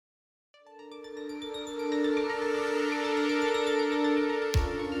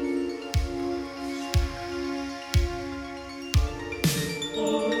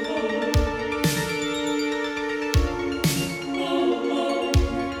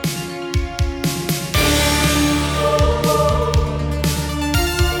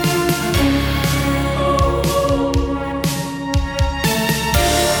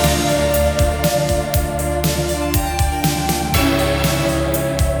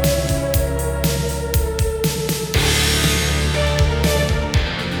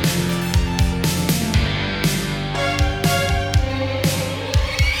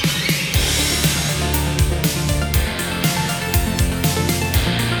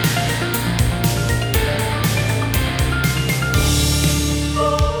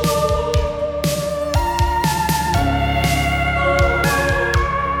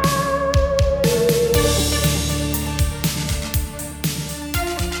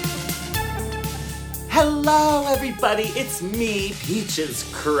Hello, everybody. It's me, Peaches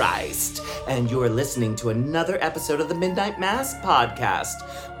Christ, and you're listening to another episode of the Midnight Mass podcast,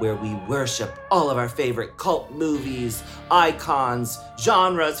 where we worship all of our favorite cult movies, icons,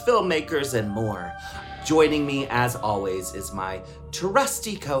 genres, filmmakers, and more. Joining me, as always, is my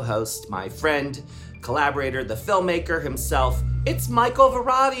trusty co-host, my friend, collaborator, the filmmaker himself. It's Michael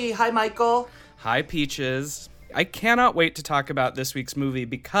Varrati. Hi, Michael. Hi, Peaches. I cannot wait to talk about this week's movie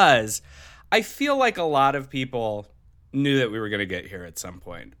because I feel like a lot of people knew that we were going to get here at some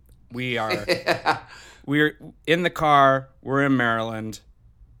point. We're in the car. We're in Maryland.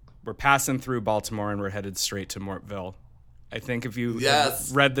 We're passing through Baltimore, and we're headed straight to Mortville. I think if you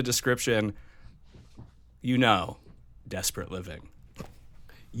read the description, you know, Desperate Living.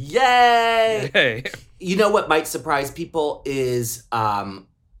 Yay! Yay. You know what might surprise people is,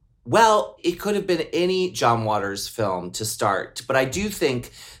 it could have been any John Waters film to start. But I do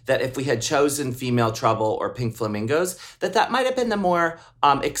think that if we had chosen Female Trouble or Pink Flamingos, that might have been the more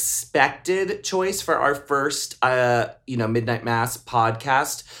expected choice for our first, Midnight Mass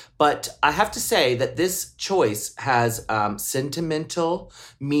podcast. But I have to say that this choice has sentimental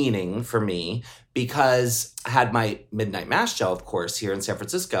meaning for me because I had my Midnight Mass show, of course, here in San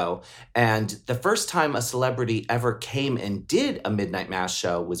Francisco. And the first time a celebrity ever came and did a Midnight Mass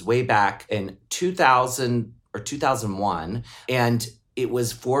show was way back in 2000 or 2001. And it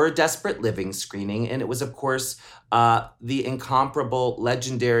was for a Desperate Living screening. And it was, of course, the incomparable,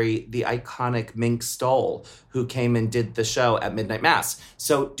 legendary, the iconic Mink Stole, who came and did the show at Midnight Mass.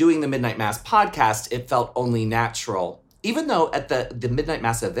 So doing the Midnight Mass podcast, it felt only natural. Even though at the Midnight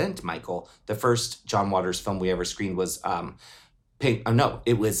Mass event, Michael, the first John Waters film we ever screened was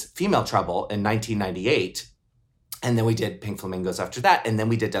it was Female Trouble in 1998. And then we did Pink Flamingos after that, and then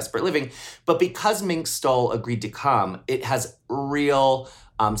we did Desperate Living. But because Mink Stole agreed to come, it has real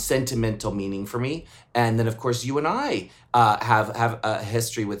sentimental meaning for me. And then, of course, you and I have a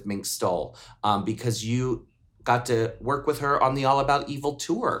history with Mink Stole because you got to work with her on the All About Evil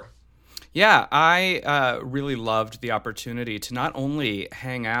tour. Yeah, I really loved the opportunity to not only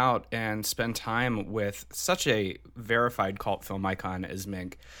hang out and spend time with such a verified cult film icon as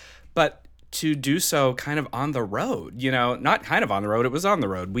Mink, but to do so kind of on the road, not kind of on the road, it was on the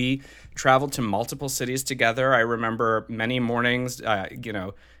road. We traveled to multiple cities together. I remember many mornings,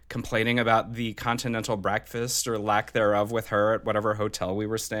 complaining about the continental breakfast or lack thereof with her at whatever hotel we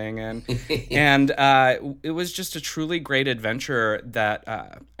were staying in. And it was just a truly great adventure that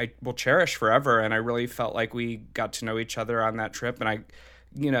I will cherish forever. And I really felt like we got to know each other on that trip. And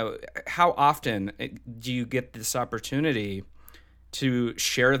how often do you get this opportunity to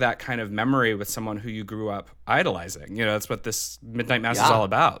share that kind of memory with someone who you grew up idolizing? That's what this Midnight Mass is all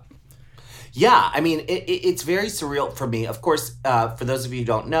about. Yeah, I mean, it's very surreal for me. Of course, for those of you who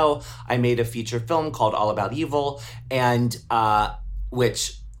don't know, I made a feature film called All About Evil, and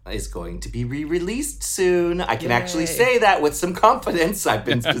which is going to be re-released soon. I can actually say that with some confidence. I've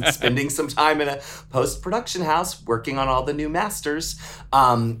been spending some time in a post-production house working on all the new masters.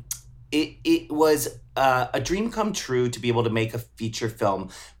 It was a dream come true to be able to make a feature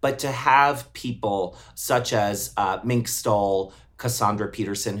film, but to have people such as Mink Stole, Cassandra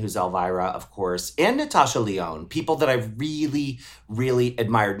Peterson, who's Elvira, of course, and Natasha Lyonne, people that I really, really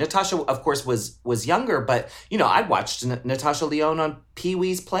admired. Natasha, of course, was younger, but, I'd watched Natasha Lyonne on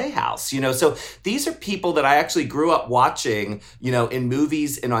Pee-wee's Playhouse, so these are people that I actually grew up watching, in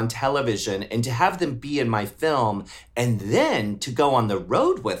movies and on television, and to have them be in my film and then to go on the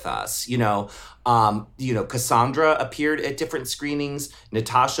road with us, Cassandra appeared at different screenings.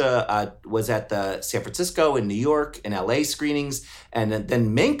 Natasha was at the San Francisco and New York and LA screenings. And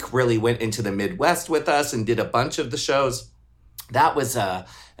then Mink really went into the Midwest with us and did a bunch of the shows. That was an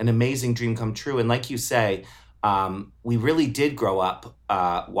amazing dream come true. And like you say, we really did grow up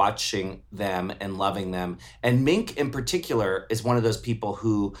watching them and loving them. And Mink in particular is one of those people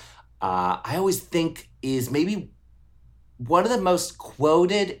who I always think is maybe one of the most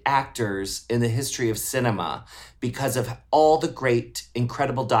quoted actors in the history of cinema because of all the great,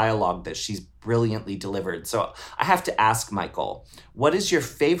 incredible dialogue that she's brilliantly delivered. So I have to ask, Michael, what is your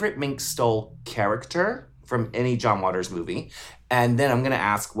favorite Mink Stole character from any John Waters movie? And then I'm going to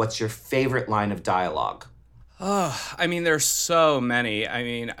ask, what's your favorite line of dialogue? Oh, there's so many.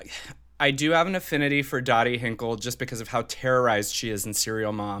 I do have an affinity for Dottie Hinkle just because of how terrorized she is in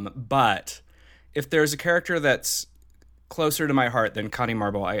Serial Mom. But if there's a character that's closer to my heart than Connie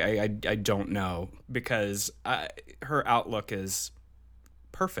Marble, I don't know, because her outlook is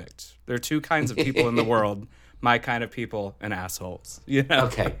perfect. There are two kinds of people in the world, my kind of people and assholes.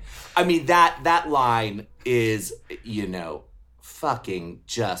 Okay. That line is, fucking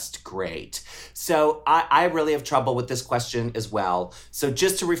just great. So I really have trouble with this question as well. So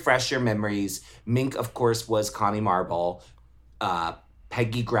just to refresh your memories, Mink, of course, was Connie Marble,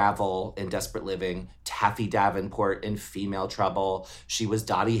 Peggy Gravel in Desperate Living, Taffy Davenport in Female Trouble. She was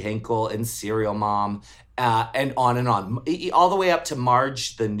Dottie Hinkle in Serial Mom, and on, all the way up to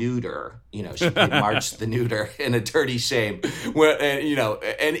Marge the Neuter. You know, she played Marge the Neuter in A Dirty Shame. Where, you know,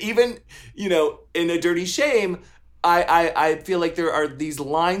 and even, you know, in A Dirty Shame, I feel like there are these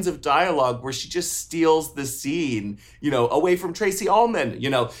lines of dialogue where she just steals the scene, you know, away from Tracy Ullman. You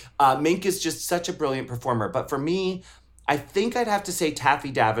know, Mink is just such a brilliant performer. But for me, I think I'd have to say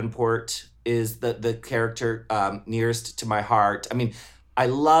Taffy Davenport is the character nearest to my heart. I mean, I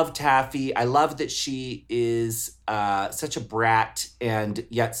love Taffy. I love that she is such a brat and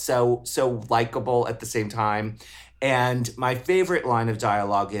yet so likable at the same time. And my favorite line of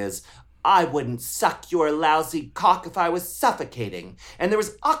dialogue is, "I wouldn't suck your lousy cock if I was suffocating, and there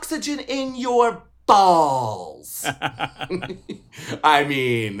was oxygen in your balls." I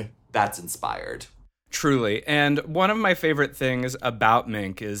mean, that's inspired. Truly. And one of my favorite things about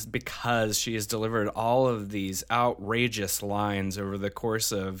Mink is because she has delivered all of these outrageous lines over the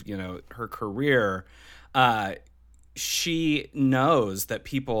course of, you know, her career, she knows that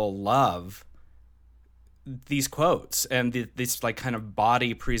people love these quotes and this like kind of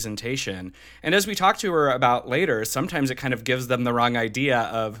body presentation. And as we talk to her about later, sometimes it kind of gives them the wrong idea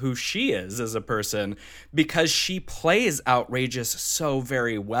of who she is as a person, because she plays outrageous so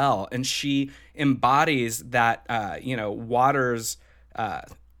very well. And she embodies that, you know, Waters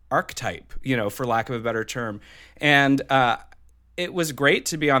archetype, you know, for lack of a better term. And it was great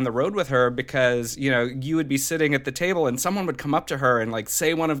to be on the road with her because, you know, you would be sitting at the table and someone would come up to her and like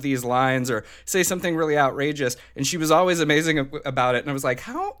say one of these lines or say something really outrageous. And she was always amazing about it. And I was like,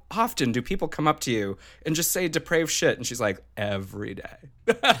 how often do people come up to you and just say depraved shit? And she's like, every day.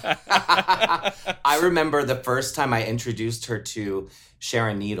 I remember the first time I introduced her to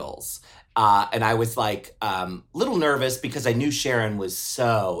Sharon Needles. And I was like a little nervous because I knew Sharon was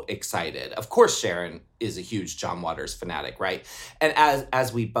so excited. Of course, Sharon is a huge John Waters fanatic, right? And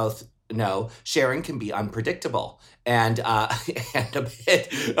as we both know, Sharon can be unpredictable and and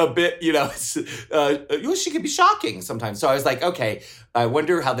a bit, you know, she can be shocking sometimes. So I was like, okay, I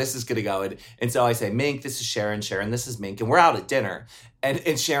wonder how this is going to go. And so I say, Mink, this is Sharon. Sharon, this is Mink, and we're out at dinner.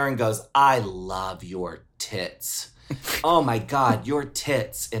 And Sharon goes, "I love your tits." Oh my God, your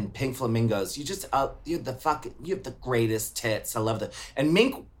tits in Pink Flamingos. You just, you have the greatest tits. I love that. And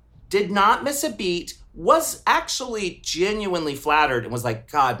Mink did not miss a beat, was actually genuinely flattered and was like,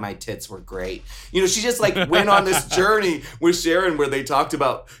 "God, my tits were great." You know, she just like went on this journey with Sharon where they talked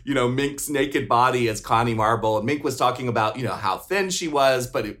about, you know, Mink's naked body as Connie Marble. And Mink was talking about, you know, how thin she was.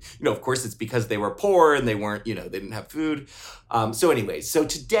 But, you know, of course, it's because they were poor and they weren't, you know, they didn't have food. So anyways, so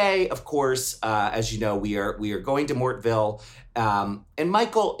today, of course, as you know, we are going to Mortville. And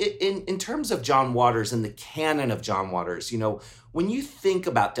Michael, in terms of John Waters and the canon of John Waters, you know, when you think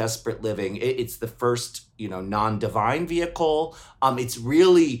about Desperate Living, it's the first, you know, non-divine vehicle. It's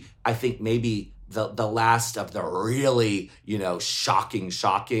really, I think, maybe the last of the really, you know, shocking,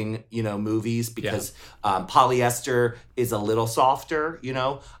 you know, movies because Polyester is a little softer, you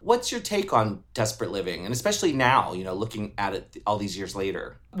know. What's your take on Desperate Living? And especially now, you know, looking at it all these years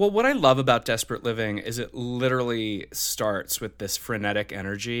later. Well, what I love about Desperate Living is it literally starts with this frenetic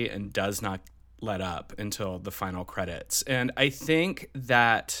energy and does not let up until the final credits. And I think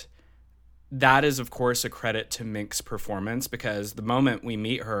that is, of course, a credit to Mink's performance because the moment we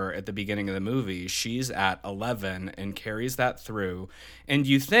meet her at the beginning of the movie, she's at 11 and carries that through. And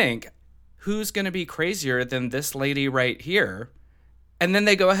you think, who's going to be crazier than this lady right here? And then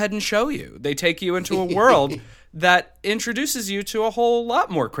they go ahead and show you. They take you into a world that introduces you to a whole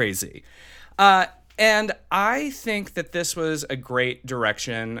lot more crazy. And I think that this was a great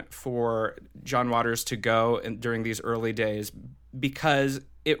direction for John Waters to go during these early days because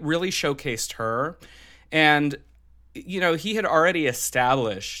it really showcased her. And, you know, he had already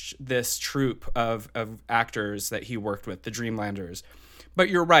established this troupe of actors that he worked with, the Dreamlanders. But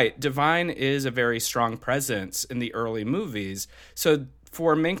you're right, Divine is a very strong presence in the early movies. So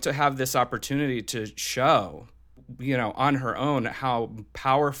for Mink to have this opportunity to show, you know, on her own how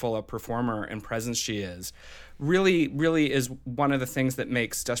powerful a performer and presence she is, really, really is one of the things that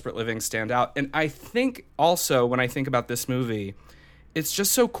makes Desperate Living stand out. And I think also when I think about this movie, it's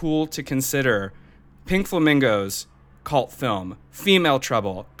just so cool to consider Pink Flamingos, cult film, Female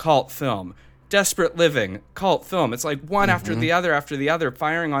Trouble, cult film, Desperate Living, cult film. It's like one after the other,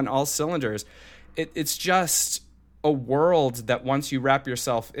 firing on all cylinders. It's just a world that once you wrap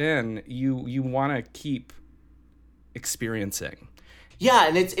yourself in, you want to keep experiencing. Yeah,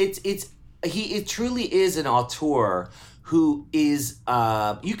 and it truly is an auteur who is,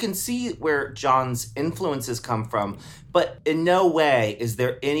 you can see where John's influences come from, but in no way is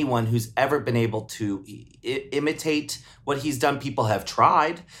there anyone who's ever been able to imitate what he's done. People have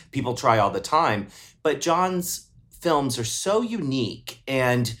tried. People try all the time. But John's films are so unique,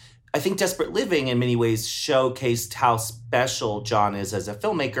 and I think Desperate Living in many ways showcased how special John is as a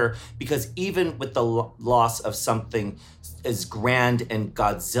filmmaker, because even with the loss of something as grand and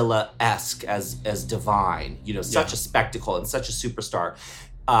Godzilla-esque as Divine, such a spectacle and such a superstar,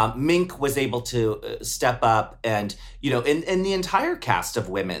 Mink was able to step up and, in the entire cast of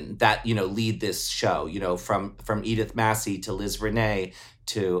women that, lead this show, from Edith Massey to Liz Renee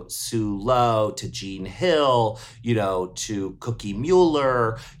to Sue Lowe to Jean Hill, to Cookie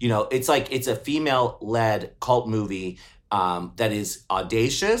Mueller. It's a female-led cult movie that is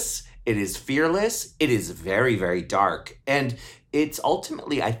audacious. It is fearless. It is very, very dark. And it's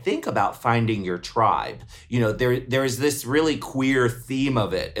ultimately, I think, about finding your tribe. There is this really queer theme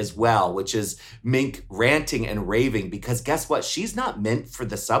of it as well, which is Mink ranting and raving, because guess what? She's not meant for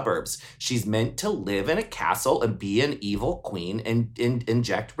the suburbs. She's meant to live in a castle and be an evil queen and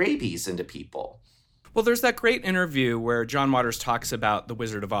inject rabies into people. Well, there's that great interview where John Waters talks about The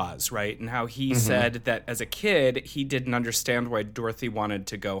Wizard of Oz, right? And how he said that as a kid, he didn't understand why Dorothy wanted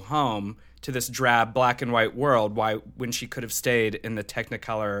to go home to this drab black and white world, when she could have stayed in the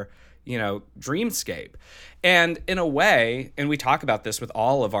Technicolor, dreamscape. And in a way, and we talk about this with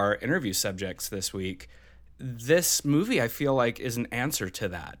all of our interview subjects this week, this movie, I feel like, is an answer to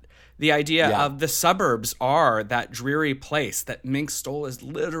that. The idea of the suburbs are that dreary place that Mink Stole is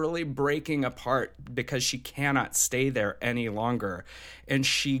literally breaking apart because she cannot stay there any longer. And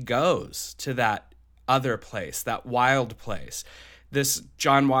she goes to that other place, that wild place. This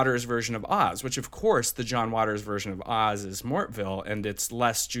John Waters version of Oz, which of course the John Waters version of Oz is Mortville, and it's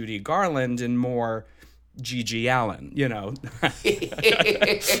less Judy Garland and more Gigi Allen,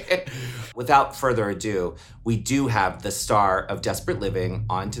 Without further ado, we do have the star of Desperate Living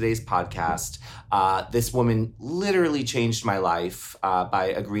on today's podcast. This woman literally changed my life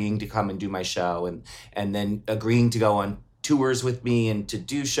by agreeing to come and do my show, and then agreeing to go on tours with me and to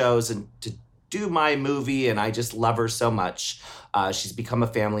do shows and to do my movie, and I just love her so much. She's become a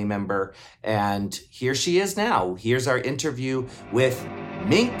family member, and here she is now. Here's our interview with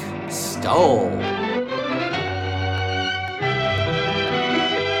Mink Stole.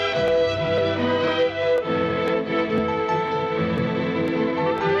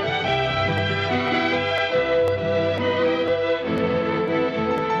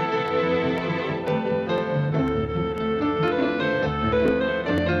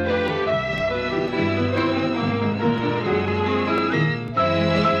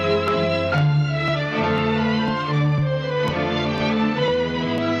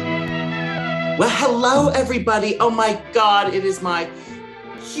 Well, hello, everybody. Oh, my God. It is my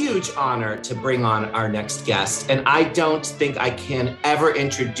huge honor to bring on our next guest. And I don't think I can ever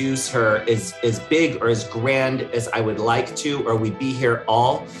introduce her as big or as grand as I would like to, or we'd be here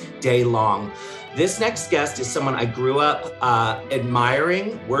all day long. This next guest is someone I grew up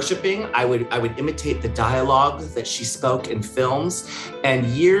admiring, worshiping. I would imitate the dialogue that she spoke in films. And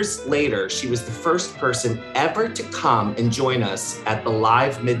years later, she was the first person ever to come and join us at the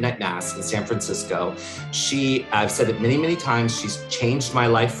live Midnight Mass in San Francisco. I've said it many, many times, she's changed my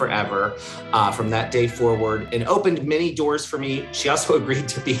life forever from that day forward and opened many doors for me. She also agreed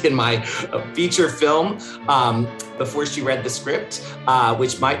to be in my feature film before she read the script,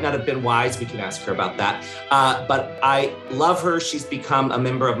 which might not have been wise. We can ask her about that. But I love her. She's become a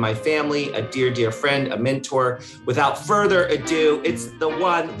member of my family, a dear, dear friend, a mentor. Without further ado, it's the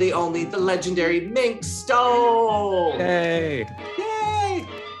one, the only, the legendary Mink Stole. Hey. Yay.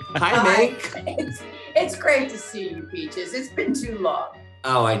 Hi, Mink. It's great to see you, Peaches. It's been too long.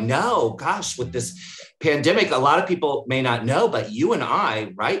 Oh, I know. Gosh, with this pandemic, a lot of people may not know, but you and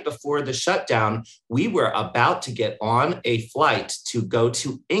I, right before the shutdown, we were about to get on a flight to go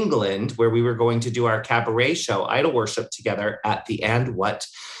to England, where we were going to do our cabaret show, Idol Worship, together at the And What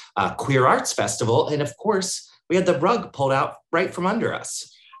Queer Arts Festival. And of course, we had the rug pulled out right from under us.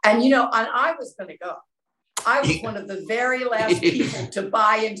 And I was going to go. I was one of the very last people to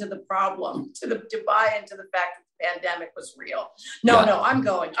buy into the problem, to buy into the fact that the pandemic was real. No, I'm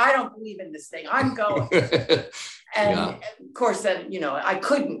going. I don't believe in this thing. I'm going. And of course, then, I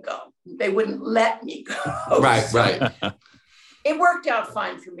couldn't go. They wouldn't let me go. Right. It worked out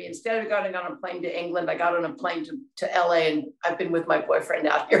fine for me. Instead of going on a plane to England, I got on a plane to LA, and I've been with my boyfriend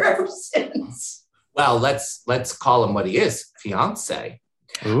out here ever since. Well, let's call him what he is, fiance.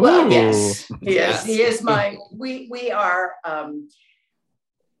 Well, yes, Yes. he is my. We are.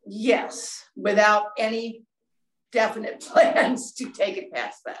 Yes, without any definite plans to take it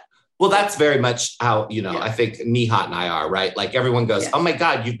past that. Well, that's very much how, Yeah. I think Nihat and I are, right? Like everyone goes, Yes. oh my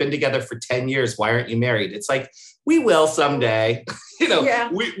God, you've been together for 10 years. Why aren't you married? It's like, we will someday. Yeah.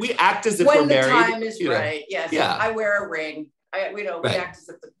 we act as if When we're the married. time is right. Yes. Yeah. I wear a ring. We Right. act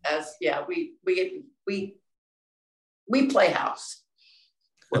as if we play house.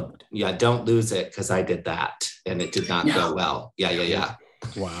 Well, yeah, don't lose it, because I did that and it did not go well. Yeah.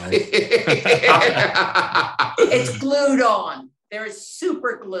 Wow. It's glued on. There is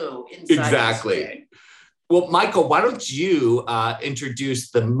super glue inside. Exactly. the screen. Well, Michael, why don't you introduce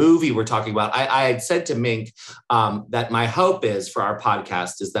the movie we're talking about? I had said to Mink that my hope is for our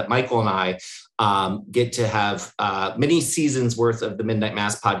podcast is that Michael and I get to have many seasons worth of the Midnight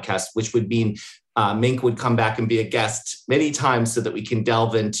Mass podcast, which would mean Mink would come back and be a guest many times so that we can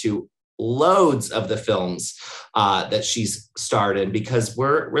delve into loads of the films that she's starred in, because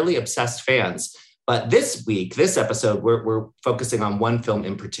we're really obsessed fans. But this week, this episode, we're focusing on one film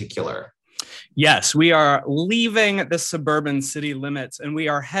in particular. Yes, we are leaving the suburban city limits and we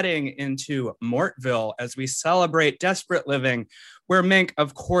are heading into Mortville as we celebrate Desperate Living, where Mink,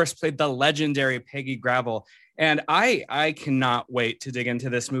 of course, played the legendary Peggy Gravel. And I cannot wait to dig into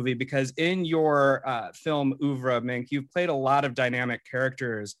this movie, because in your film oeuvre, Mink, you've played a lot of dynamic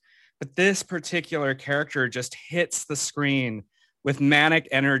characters, but this particular character just hits the screen with manic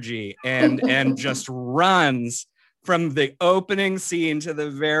energy and just runs from the opening scene to the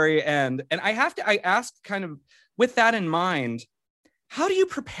very end. And I ask, kind of with that in mind, how do you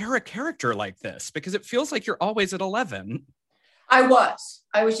prepare a character like this? Because it feels like you're always at 11. I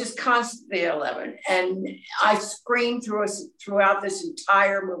was just constantly at 11, and I screamed throughout this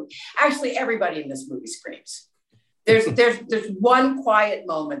entire movie. Actually, everybody in this movie screams. There's one quiet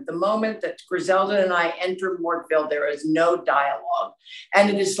moment, the moment that Griselda and I enter Mortville. There is no dialogue, and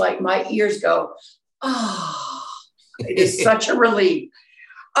it is like my ears go, oh, it is such a relief.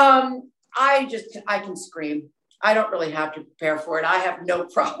 I can scream. I don't really have to prepare for it. I have no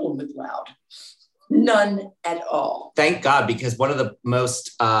problem with loud. None at all. Thank God, because one of the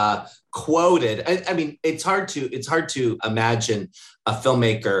most quoted, I mean, it's hard to imagine a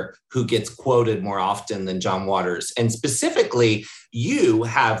filmmaker who gets quoted more often than John Waters. And specifically, you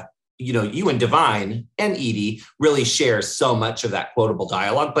and Divine and Edie really share so much of that quotable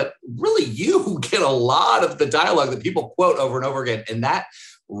dialogue, but really you get a lot of the dialogue that people quote over and over again. And that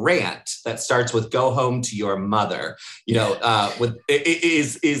rant that starts with "Go home to your mother," is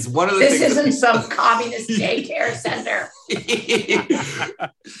one of the things. This isn't some communist daycare center.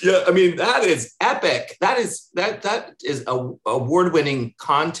 Yeah, I mean, that is epic. That is award-winning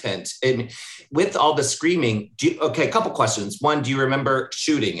content. And with all the screaming, a couple questions. One, do you remember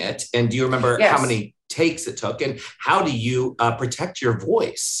shooting it? And do you remember Yes. how many takes it took? And how do you protect your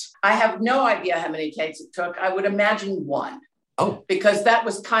voice? I have no idea how many takes it took. I would imagine one. Oh, because that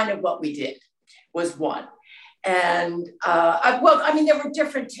was kind of what we did, was one. And there were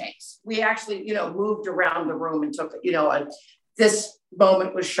different takes. We actually, moved around the room and took, this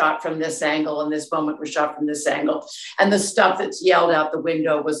moment was shot from this angle and this moment was shot from this angle. And the stuff that's yelled out the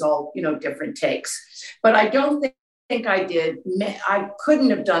window was all, different takes. But I don't think I did. I couldn't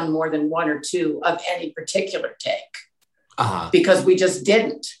have done more than one or two of any particular take because we just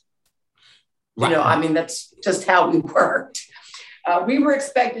didn't. right. That's just how we worked. We were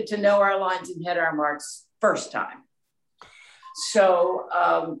expected to know our lines and hit our marks first time. So,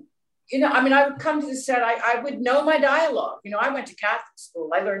 I would come to the set, I would know my dialogue. I went to Catholic school.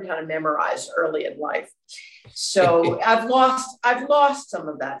 I learned how to memorize early in life. So I've lost some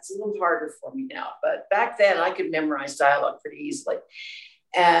of that. It's a little harder for me now, but back then I could memorize dialogue pretty easily.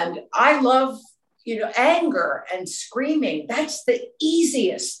 And I love, anger and screaming. That's the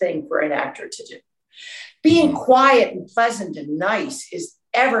easiest thing for an actor to do. Being quiet and pleasant and nice is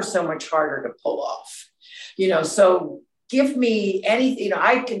ever so much harder to pull off, so give me anything,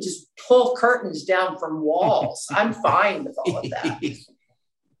 I can just pull curtains down from walls. I'm fine with all of that.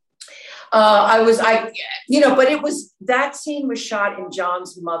 That scene was shot in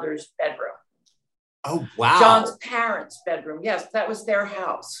John's mother's bedroom. Oh, wow. John's parents' bedroom. Yes, that was their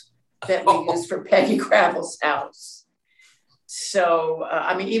house that we used for Peggy Gravel's house. So,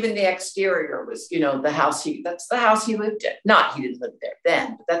 even the exterior was, that's the house he lived in. Not he didn't live there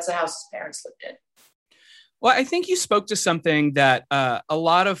then, but that's the house his parents lived in. Well, I think you spoke to something that a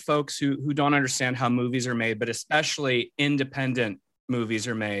lot of folks who don't understand how movies are made, but especially independent movies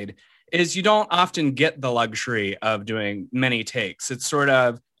are made, is you don't often get the luxury of doing many takes. It's sort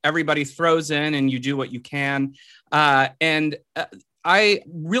of everybody throws in and you do what you can. I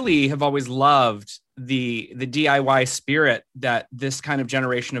really have always loved the DIY spirit that this kind of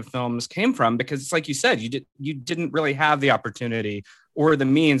generation of films came from, because it's like you said, you didn't really have the opportunity or the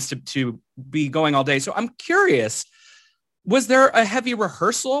means to be going all day. So I'm curious, was there a heavy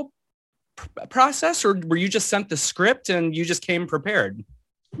rehearsal process, or were you just sent the script and you just came prepared?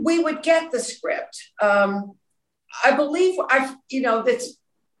 We would get the script. I believe that's,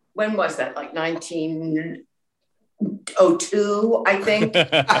 when was that? Like 1902, I think.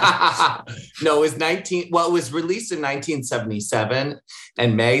 No, it was it was released in 1977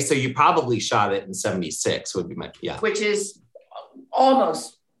 in May. So you probably shot it in 76 would be which is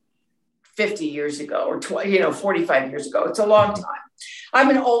almost 50 years ago or 45 years ago. It's a long time. I'm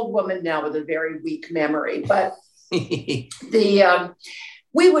an old woman now with a very weak memory, but we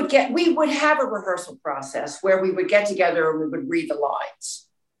would have a rehearsal process where we would get together and we would read the lines.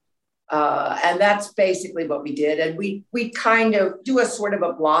 And that's basically what we did. And we kind of do a sort of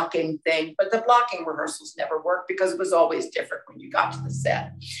a blocking thing, but the blocking rehearsals never worked because it was always different when you got to the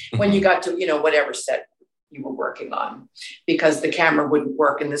set, when you got to, whatever set you were working on, because the camera wouldn't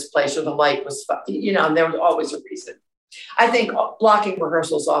work in this place or the light was, and there was always a reason. I think blocking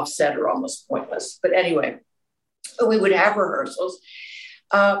rehearsals offset are almost pointless. But anyway, we would have rehearsals.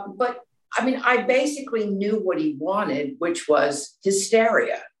 But I mean, I basically knew what he wanted, which was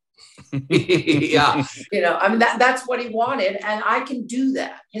hysteria. Yeah. That's what he wanted. And I can do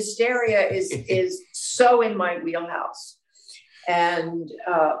that. Hysteria is so in my wheelhouse. And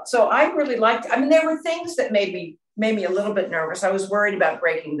so I really liked, there were things that made me a little bit nervous. I was worried about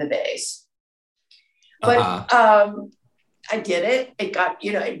breaking the vase. But I did it. It got,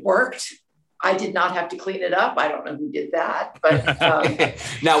 it worked. I did not have to clean it up. I don't know who did that, but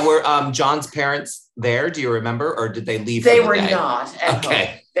now were John's parents there? Do you remember, or did they leave? They were not at home.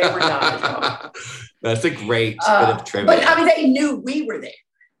 They were not at home. That's a great bit of trivia. But they knew we were there.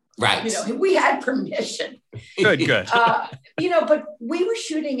 Right. We had permission. Good. But we were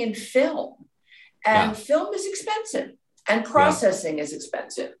shooting in film, and film is expensive, and processing is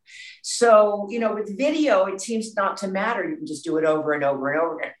expensive. So, with video, it seems not to matter. You can just do it over and over and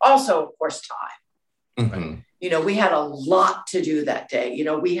over again. Also, of course, time. Mm-hmm. We had a lot to do that day.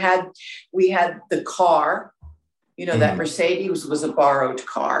 We had the car, that Mercedes was a borrowed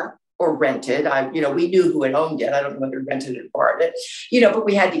car or rented. We knew who had owned it. I don't know whether rented it or borrowed it, but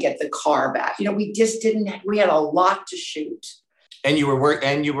we had to get the car back. We had a lot to shoot. And you were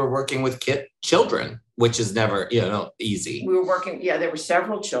working with children, which is never, easy. We were working, there were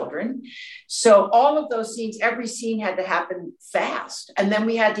several children. So all of those scenes, every scene had to happen fast. And then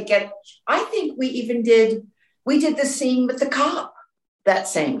we had to I think we did the scene with the cop that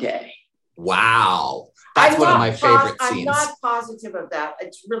same day. Wow. That's one of my favorite scenes. I'm not positive of that.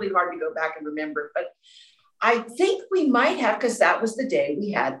 It's really hard to go back and remember, but I think we might have, because that was the day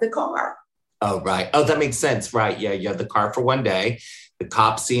we had the car. Oh, right. Oh, that makes sense. Right. Yeah. You have the car for one day. The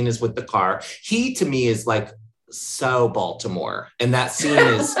cop scene is with the car. He, to me, is like so Baltimore. And that scene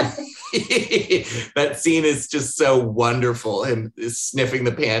is, just so wonderful. Him sniffing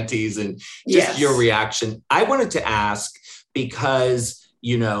the panties and just your reaction. I wanted to ask, because,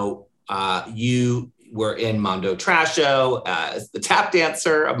 you were in Mondo Trasho as the tap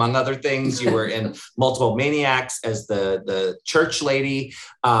dancer, among other things. You were in Multiple Maniacs as the church lady,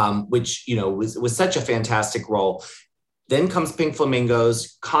 which, was such a fantastic role. Then comes Pink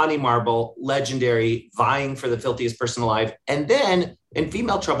Flamingos, Connie Marble, legendary, vying for the filthiest person alive. And then in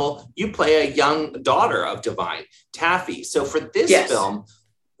Female Trouble, you play a young daughter of Divine, Taffy. So for this film,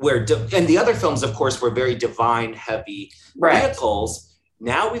 and the other films, of course, were very Divine heavy vehicles.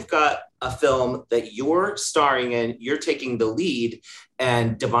 Now we've got a film that you're starring in, you're taking the lead,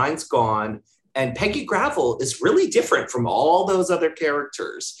 and Divine's gone. And Peggy Gravel is really different from all those other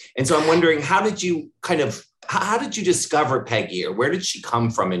characters. And so I'm wondering, how did you discover Peggy, or where did she come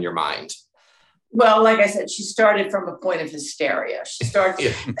from in your mind? Well, like I said, she started from a point of hysteria. She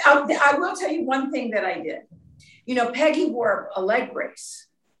started, I will tell you one thing that I did. Peggy wore a leg brace,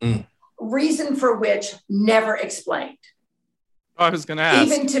 reason for which never explained. I was going to ask.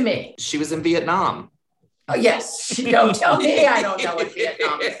 Even to me. She was in Vietnam. Oh, yes. Don't tell me I don't know what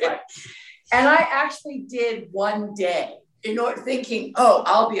Vietnam is like. And I actually did one day, thinking,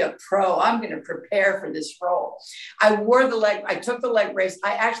 I'll be a pro. I'm going to prepare for this role. I took the leg brace.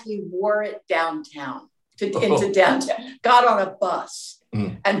 I actually wore it downtown, into downtown, got on a bus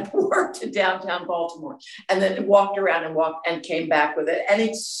and wore it to downtown Baltimore, and then walked around and came back with it. And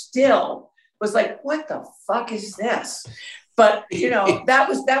it still was like, what the fuck is this? But,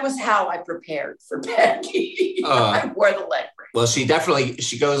 that was how I prepared for Peggy. I wore the leg brace. Well, she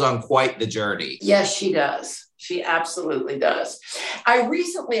goes on quite the journey. Yes, she does. She absolutely does. I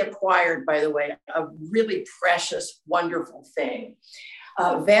recently acquired, by the way, a really precious, wonderful thing.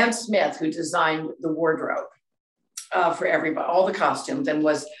 Van Smith, who designed the wardrobe for everybody, all the costumes, and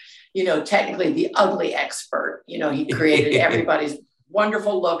was, technically the ugly expert. He created everybody's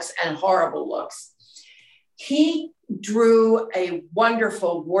wonderful looks and horrible looks. He drew a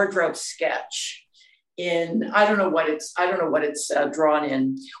wonderful wardrobe sketch I don't know what it's drawn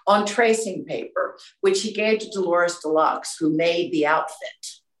in, on tracing paper, which he gave to Dolores Deluxe, who made the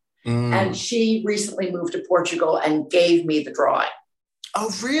outfit. And she recently moved to Portugal and gave me the drawing.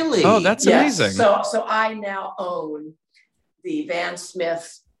 Oh, really? Oh, that's amazing. So I now own the Van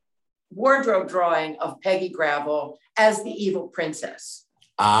Smith wardrobe drawing of Peggy Gravel as the evil princess.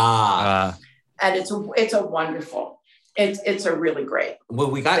 And it's a wonderful. It's a really great.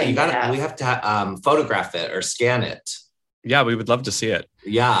 Well, we have to photograph it or scan it. Yeah, we would love to see it.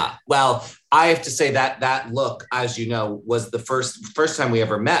 Yeah. Well, I have to say that look, as you know, was the first time we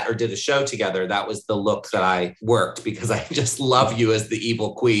ever met or did a show together. That was the look that I worked, because I just love you as the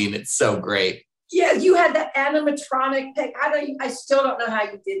evil queen. It's so great. Yeah, you had that animatronic pic. I still don't know how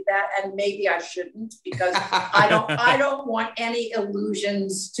you did that, and maybe I shouldn't, because I don't want any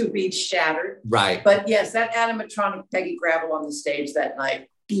illusions to be shattered. Right. But yes, that animatronic Peggy Gravel on the stage that night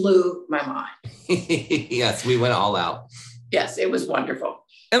blew my mind. Yes, we went all out. Yes, it was wonderful.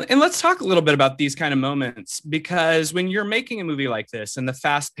 And let's talk a little bit about these kind of moments, because when you're making a movie like this in the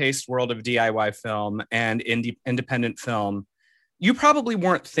fast-paced world of DIY film and independent film, you probably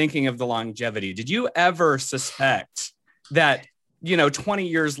weren't thinking of the longevity. Did you ever suspect that, 20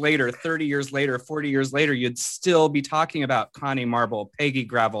 years later, 30 years later, 40 years later, you'd still be talking about Connie Marble, Peggy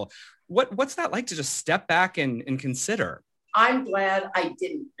Gravel? What's that like to just step back and consider? I'm glad I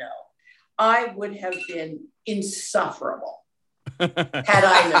didn't know. I would have been insufferable had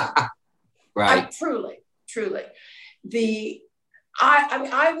I known. Right. Truly.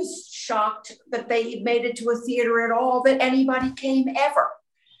 I was shocked that they made it to a theater at all, that anybody came ever.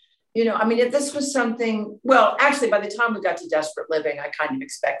 If this was something, well, actually, by the time we got to Desperate Living, I kind of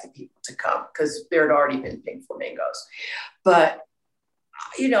expected people to come, because there had already been Pink Flamingos. But,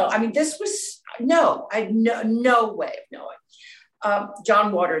 this was, I had no way of knowing.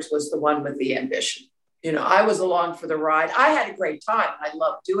 John Waters was the one with the ambition. I was along for the ride. I had a great time. I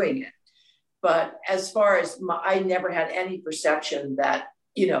loved doing it. But as far as I never had any perception that,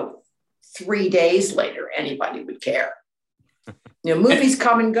 3 days later, anybody would care. Movies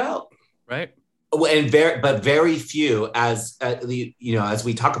come and go. Right. And very few, as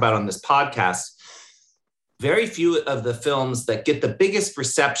we talk about on this podcast, very few of the films that get the biggest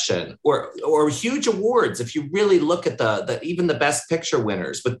reception or huge awards, if you really look at even the Best Picture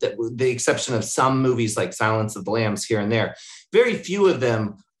winners, with the exception of some movies like Silence of the Lambs here and there, very few of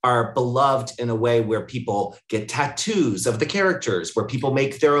them are beloved in a way where people get tattoos of the characters, where people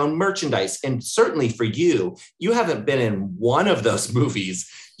make their own merchandise. And certainly for you haven't been in one of those movies.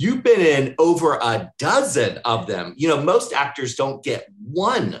 You've been in over a dozen of them. Most actors don't get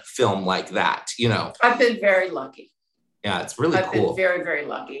one film like that, I've been very lucky. Yeah, it's really cool. I've been very, very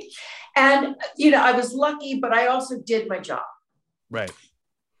lucky. And, I was lucky, but I also did my job. Right.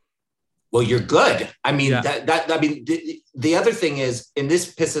 Well, you're good. I mean, yeah. The other thing is, and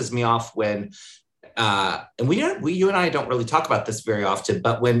this pisses me off when, and you and I don't really talk about this very often,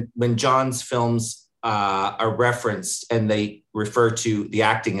 but when John's films are referenced and they refer to the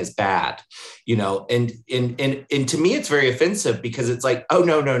acting as bad, and to me it's very offensive, because it's like, oh,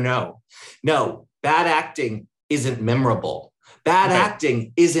 no, bad acting isn't memorable. Bad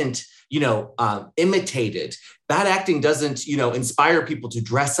acting isn't, imitated. Bad acting doesn't, inspire people to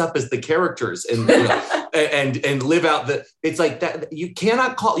dress up as the characters and and live out it's like that. You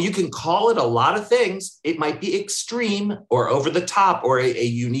can call it a lot of things. It might be extreme or over the top or a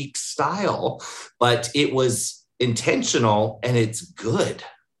unique style, but it was intentional and it's good.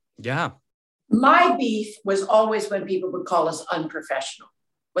 Yeah. My beef was always when people would call us unprofessional,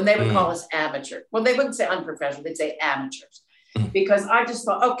 when they would call us amateur. Well, they wouldn't say unprofessional, they'd say amateurs, because I just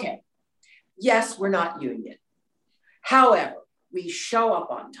thought, okay, yes, we're not union. However, we show up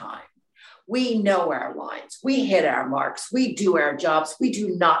on time. We know our lines. We hit our marks. We do our jobs. We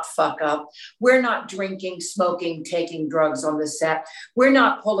do not fuck up. We're not drinking, smoking, taking drugs on the set. We're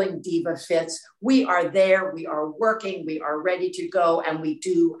not pulling diva fits. We are there. We are working. We are ready to go, and we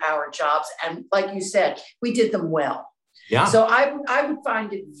do our jobs. And like you said, we did them well. Yeah. So I would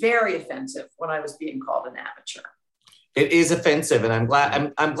find it very offensive when I was being called an amateur. It is offensive, and I'm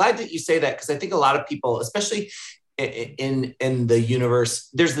glad that you say that, because I think a lot of people, especially in the universe,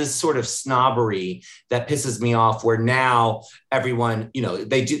 there's this sort of snobbery that pisses me off, where now everyone,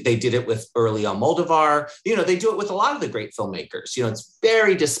 they did it with early Almodovar, they do it with a lot of the great filmmakers. It's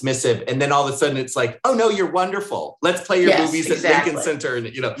very dismissive, and then all of a sudden it's like, oh no, you're wonderful, let's play your movies at Lincoln Center, and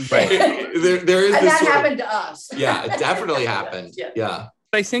right. there is and this that happened to us. Yeah, it definitely happened. Yeah.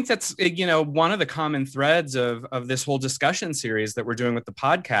 I think that's, one of the common threads of this whole discussion series that we're doing with the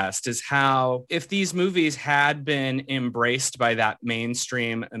podcast is how, if these movies had been embraced by that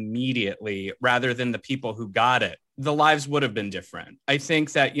mainstream immediately, rather than the people who got it, the lives would have been different. I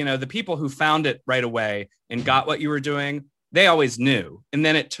think that, the people who found it right away and got what you were doing, they always knew. And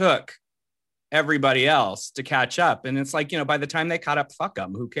then it took everybody else to catch up. And it's like, by the time they caught up, fuck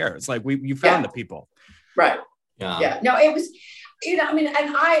them, who cares? Like, you found the people. Right. Yeah. No, it was... and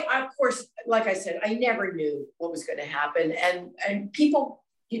I, of course, like I said, I never knew what was going to happen. And people,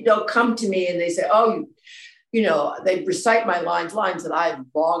 come to me and they say, oh, they recite my lines that I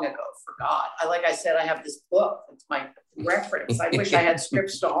long ago forgot. Like I said, I have this book. It's my reference. I wish I had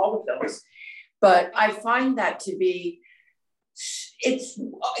scripts to all of those. But I find that to be, it's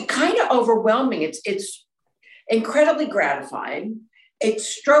kind of overwhelming. It's incredibly gratifying. It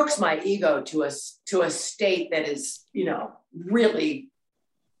strokes my ego to a state that is, really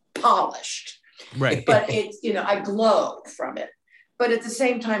polished. Right. But it's, I glow from it. But at the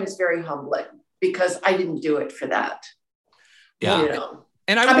same time, it's very humbling because I didn't do it for that. Yeah.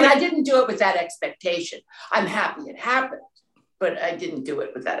 And I didn't do it with that expectation. I'm happy it happened, but I didn't do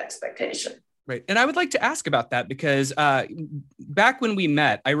it with that expectation. Right. And I would like to ask about that because back when we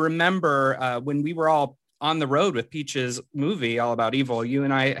met, I remember when we were all on the road with Peach's movie, All About Evil, you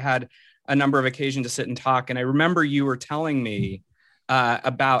and I had a number of occasions to sit and talk. And I remember you were telling me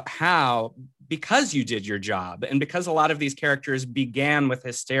about how, because you did your job and because a lot of these characters began with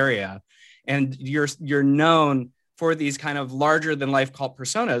hysteria and you're known for these kind of larger than life cult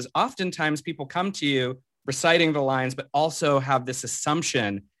personas, oftentimes people come to you reciting the lines, but also have this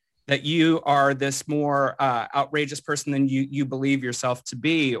assumption that you are this more outrageous person than you believe yourself to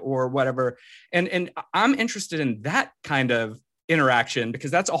be or whatever. And I'm interested in that kind of interaction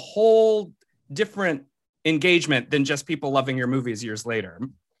because that's a whole different engagement than just people loving your movies years later.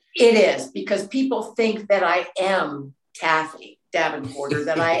 It is, because people think that I am Taffy Davenport or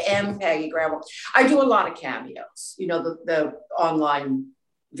that I am Peggy Gramble. I do a lot of cameos, the online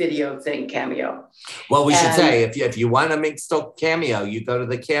video thing, Cameo. Well, we should say, if you want a Mink Stole cameo, you go to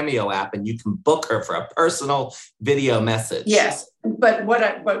the Cameo app and you can book her for a personal video message. Yes, but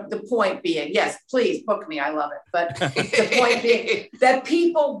the point being, yes, please book me. I love it. But the point being that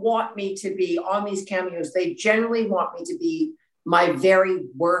people want me to be on these cameos. They generally want me to be my very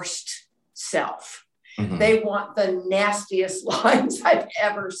worst self. Mm-hmm. They want the nastiest lines I've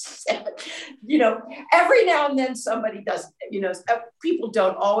ever said. Every now and then somebody does, people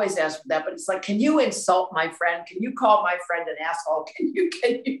don't always ask for that, but it's like, can you insult my friend? Can you call my friend an asshole? Can you?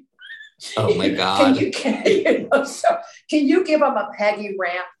 Oh my God. Can you give them a Peggy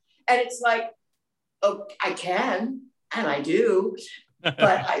rant? And it's like, oh, I can, and I do, but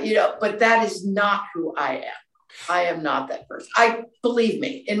but that is not who I am. I am not that person. Believe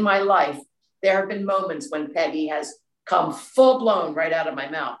me, in my life, there have been moments when Peggy has come full blown right out of my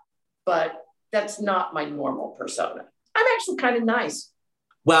mouth, but that's not my normal persona. I'm actually kind of nice.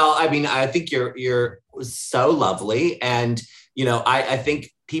 Well, I think you're so lovely. And, I think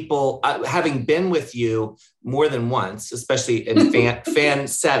people, having been with you more than once, especially in fan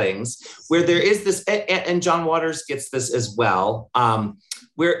settings, where there is this, and John Waters gets this as well,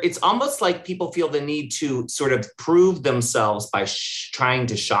 where it's almost like people feel the need to sort of prove themselves by trying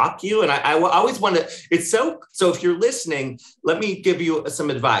to shock you. And I always want to, it's so if you're listening, let me give you some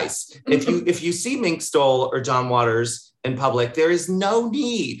advice. If you see Mink Stole or John Waters in public, there is no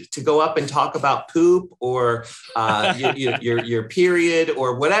need to go up and talk about poop or your period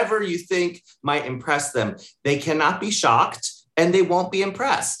or whatever you think might impress them. They cannot be shocked and they won't be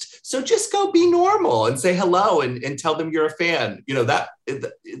impressed. So just go be normal and say hello and tell them you're a fan. That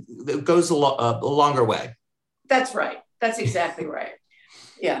it goes a longer way. That's right. That's exactly right.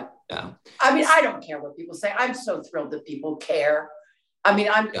 Yeah. I don't care what people say. I'm so thrilled that people care.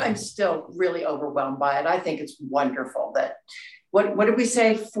 I'm still really overwhelmed by it. I think it's wonderful that what did we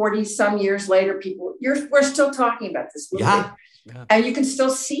say? 40 some years later, we're still talking about this movie, and you can still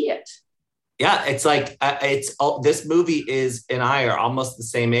see it. Yeah, it's like this movie and I are almost the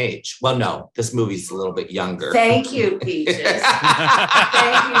same age. Well, no, this movie's a little bit younger. Thank you, Peaches.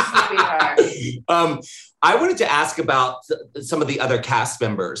 Thank you, sweetheart. I wanted to ask about some of the other cast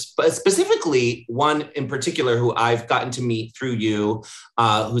members, but specifically one in particular who I've gotten to meet through you,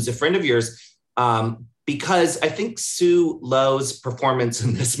 who's a friend of yours, because I think Sue Lowe's performance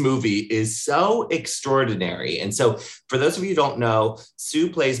in this movie is so extraordinary. And so for those of you who don't know, Sue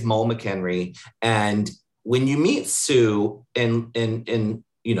plays Mole McHenry. And when you meet Sue in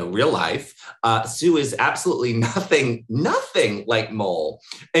real life, Sue is absolutely nothing like Mole.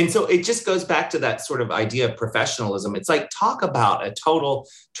 And so it just goes back to that sort of idea of professionalism. It's like, talk about a total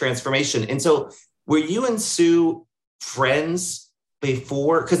transformation. And so were you and Sue friends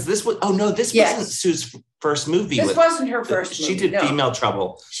before? Because this wasn't Sue's first movie. This wasn't her first movie. She did Female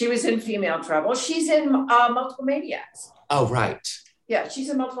Trouble. She was in Female Trouble. She's in Multiple Maniacs. Oh, right. Yeah, she's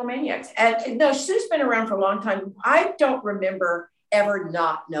in Multiple Maniacs. And no, Sue's been around for a long time. I don't remember ever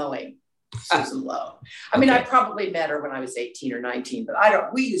not knowing Susan Lowe. I mean, I probably met her when I was 18 or 19,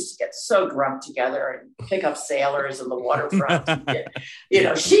 but we used to get so drunk together and pick up sailors in the waterfront.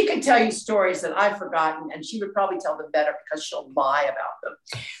 She could tell you stories that I've forgotten, and she would probably tell them better because she'll lie about them.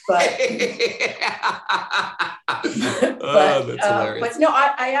 That's hilarious. But no,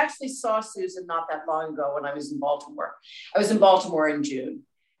 I actually saw Susan not that long ago when I was in Baltimore. I was in Baltimore in June,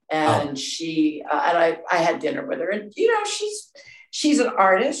 and I had dinner with her, and she's an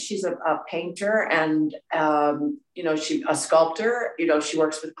artist. She's a painter, and she's a sculptor. She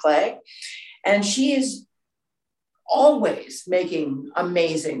works with clay, and she is always making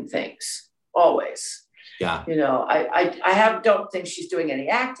amazing things. Always. Yeah. I don't think she's doing any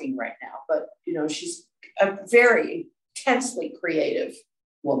acting right now, but she's a very intensely creative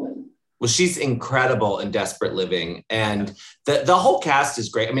woman. Well, she's incredible in Desperate Living. And the whole cast is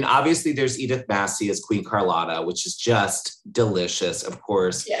great. I mean, obviously there's Edith Massey as Queen Carlotta, which is just delicious, of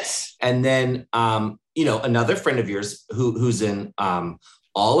course. Yes. And then, another friend of yours who's in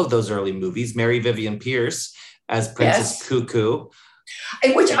all of those early movies, Mary Vivian Pierce as Princess Cuckoo.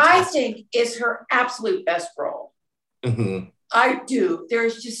 Which I think is her absolute best role. Mm-hmm. I do.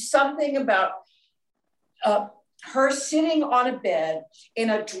 There's just something about her sitting on a bed in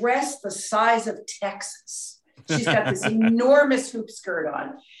a dress the size of Texas. She's got this enormous hoop skirt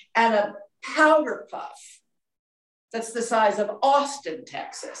on and a powder puff that's the size of Austin,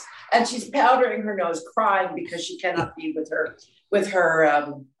 Texas. And she's powdering her nose, crying because she cannot be with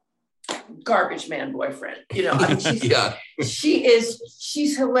her garbage man boyfriend.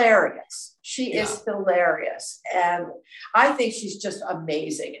 She's hilarious. She is hilarious. And I think she's just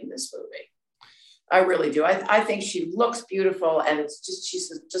amazing in this movie. I really do. I think she looks beautiful, and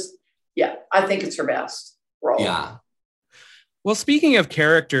I think it's her best role. Yeah. Well, speaking of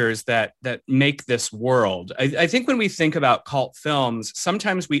characters that make this world, I think when we think about cult films,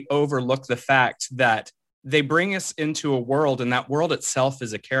 sometimes we overlook the fact that they bring us into a world, and that world itself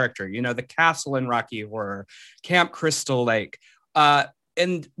is a character. The castle in Rocky Horror, Camp Crystal Lake.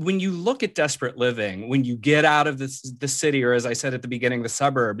 And when you look at Desperate Living, when you get out of the city, or as I said at the beginning, the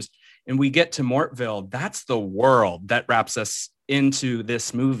suburbs, and we get to Mortville, that's the world that wraps us into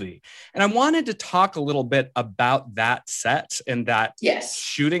this movie. And I wanted to talk a little bit about that set and that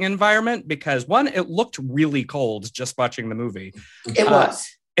shooting environment, because one, it looked really cold just watching the movie. It was.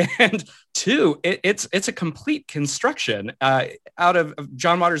 And two, it's a complete construction out of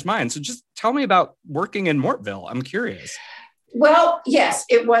John Waters' mind. So just tell me about working in Mortville. I'm curious. Well, yes,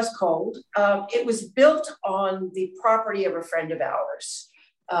 it was cold. It was built on the property of a friend of ours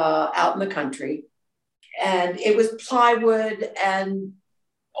out in the country. And it was plywood and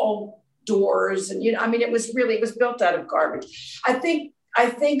old doors. And, it was built out of garbage. I think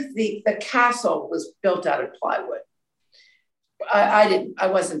the castle was built out of plywood. I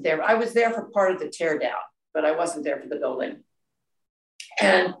wasn't there. I was there for part of the tear down, but I wasn't there for the building.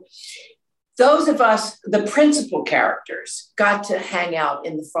 And those of us, the principal characters, got to hang out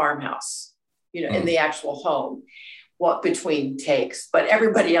in the farmhouse, in the actual home, between takes. But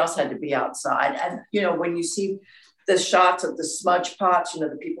everybody else had to be outside. And, when you see the shots of the smudge pots,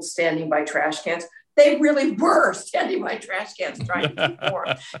 the people standing by trash cans, they really were standing by trash cans trying to keep warm,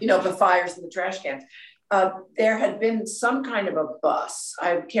 the fires in the trash cans. There had been some kind of a bus.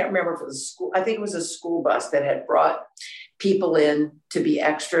 I can't remember if it was a school. I think it was a school bus that had brought people in to be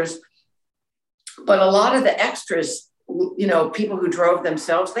extras. But a lot of the extras, people who drove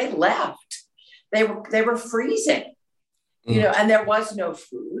themselves, they left. They were freezing, and there was no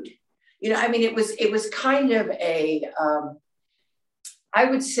food. It was kind of a, I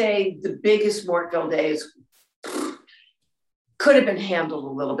would say the biggest Mortville days could have been handled a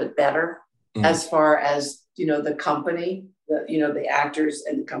little bit better as far as, the company, the actors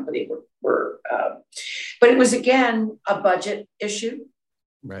and the company were but it was, again, a budget issue.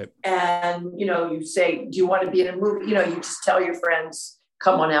 Right. And, you say, do you want to be in a movie? You just tell your friends,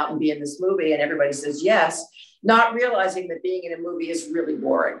 come on out and be in this movie. And everybody says yes, not realizing that being in a movie is really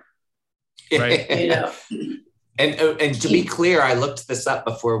boring. Right. You know. And to be clear, I looked this up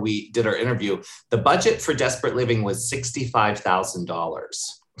before we did our interview. The budget for Desperate Living was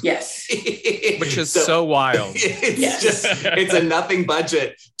 $65,000. Yes. Which is so wild. It's a nothing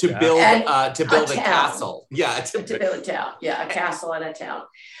budget to build a castle. Yeah. To build a town. Yeah, a castle and a town.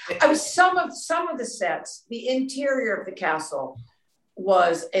 I was some of the sets, the interior of the castle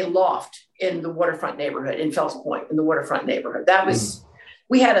was a loft in the waterfront neighborhood, in Fells Point, in the waterfront neighborhood. That was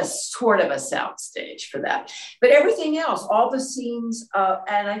we had a sort of a sound stage for that. But everything else, all the scenes,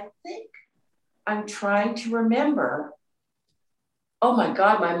 and I think I'm trying to remember, oh my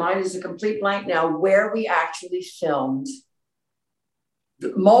God, my mind is a complete blank now, where we actually filmed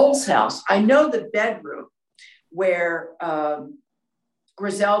the Mole's house. I know the bedroom where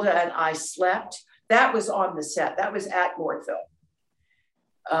Griselda and I slept. That was on the set. That was at Mortville.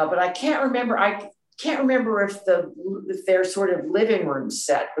 But I can't remember. I can't remember if their sort of living room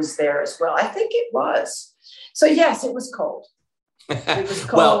set was there as well. I think it was. So yes, it was cold. It was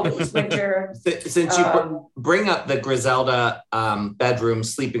cold. It was winter. Since you bring up the Griselda bedroom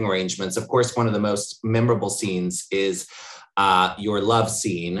sleeping arrangements, of course, one of the most memorable scenes is your love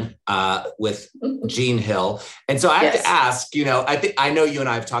scene with Jean Hill. And so I have to ask, I know you and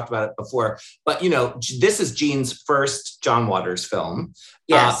I have talked about it before, but this is Jean's first John Waters film.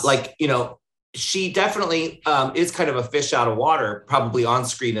 Yes. She definitely is kind of a fish out of water, probably on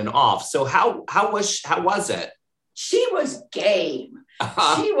screen and off. So how was it? She was game.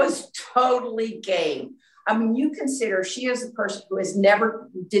 She was totally game. I mean, you consider she is a person who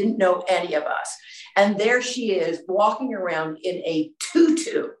didn't know any of us. And there she is walking around in a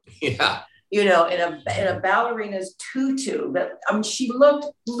tutu. Yeah. In a ballerina's tutu. She looked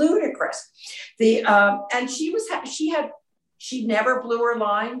ludicrous. And she never blew her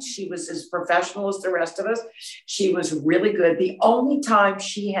lines. She was as professional as the rest of us. She was really good. The only time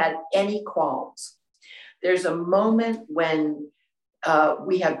she had any qualms, there's a moment when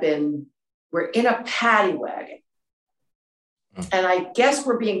we're in a paddy wagon. And I guess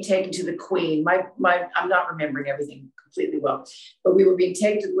we're being taken to the Queen. I'm not remembering everything completely well, but we were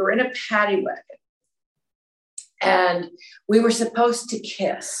in a paddy wagon. And we were supposed to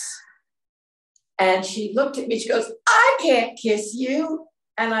kiss. And she looked at me, she goes, "I can't kiss you."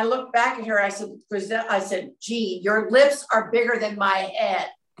 And I looked back at her, I said, "Jean, your lips are bigger than my head.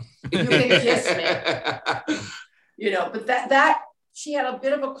 You can kiss me." But that she had a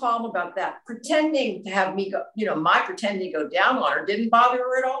bit of a qualm about that. Pretending to have me go, my pretending to go down on her didn't bother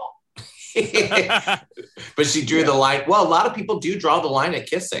her at all. But she drew the line. Well, a lot of people do draw the line at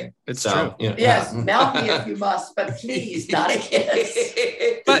kissing. It's true. Yes, mouth me if you must, but please not a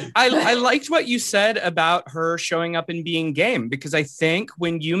kiss. But I liked what you said about her showing up and being game, because I think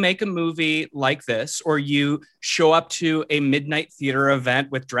when you make a movie like this, or you show up to a midnight theater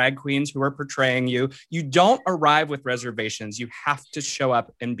event with drag queens who are portraying you, you don't arrive with reservations. You have to show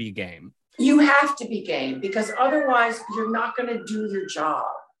up and be game. You have to be game, because otherwise you're not going to do your job.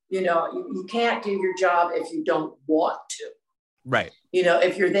 You can't do your job if you don't want to. Right.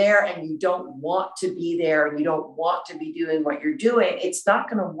 If you're there and you don't want to be there and you don't want to be doing what you're doing, it's not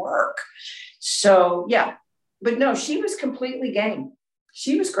going to work. So, yeah. But no, she was completely game.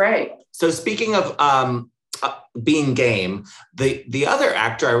 She was great. So speaking of being game, the other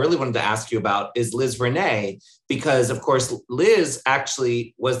actor I really wanted to ask you about is Liz Renee, because, of course, Liz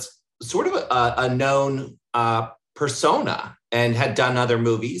actually was sort of a known persona and had done other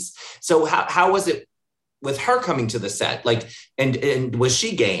movies. So how was it with her coming to the set? And was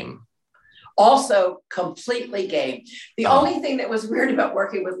she game? Also completely game. The only thing that was weird about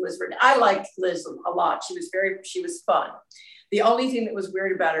working with Liz Renee, I liked Liz a lot. She was fun. The only thing that was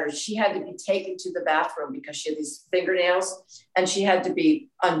weird about her is she had to be taken to the bathroom because she had these fingernails, and she had to be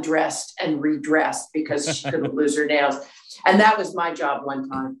undressed and redressed because she couldn't lose her nails. And that was my job one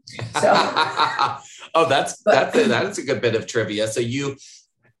time. So, that's a good bit of trivia. So you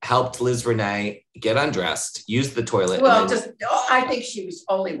helped Liz Renee get undressed, use the toilet. Well, I think she was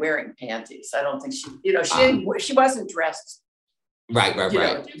only wearing panties. I don't think she wasn't dressed. Right.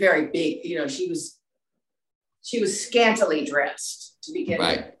 Very big. She was scantily dressed to begin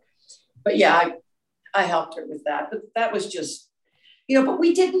with. But yeah, I helped her with that. But that was just, but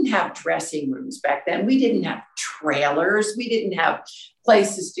we didn't have dressing rooms back then. We didn't have trailers. We didn't have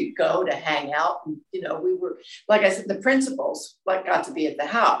places to go to hang out. We were, like I said, the principals got to be at the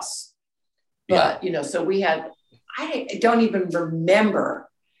house. But, so we had, I don't even remember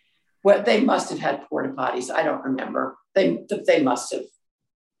what they must have had porta potties. I don't remember. They must have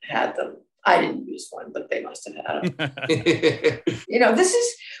had them. I didn't use one, but they must have had them. This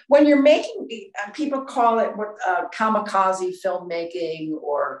is when you're making, people call it kamikaze filmmaking,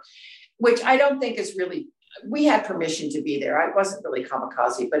 or which I don't think is really, we had permission to be there. I wasn't really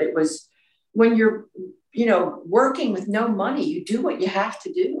kamikaze, but it was when you're, working with no money, you do what you have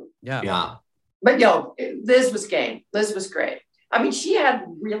to do. Yeah. Yeah. But no, Liz was game. Liz was great. I mean, she had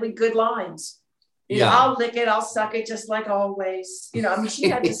really good lines. I'll lick it, I'll suck it, just like always. She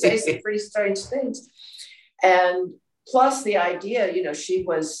had to say some pretty strange things. And plus the idea, she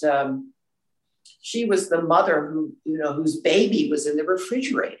was the mother who, whose baby was in the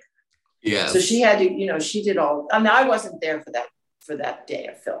refrigerator. Yeah. So she had to, she did all. I mean, I wasn't there for that day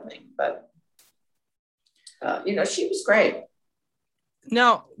of filming, but she was great.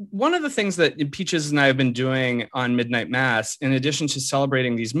 Now, one of the things that Peaches and I have been doing on Midnight Mass, in addition to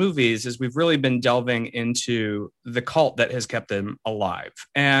celebrating these movies, is we've really been delving into the cult that has kept them alive.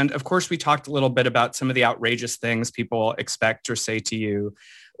 And of course, we talked a little bit about some of the outrageous things people expect or say to you,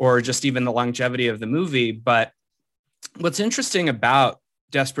 or just even the longevity of the movie. But what's interesting about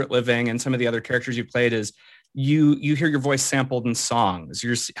Desperate Living and some of the other characters you played is you hear your voice sampled in songs.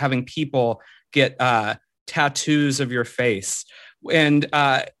 You're having people get tattoos of your face. And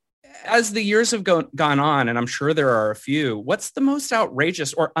as the years have gone on, and I'm sure there are a few, what's the most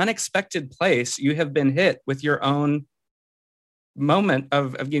outrageous or unexpected place you have been hit with your own moment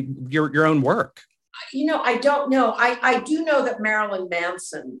of your own work? I don't know. I do know that Marilyn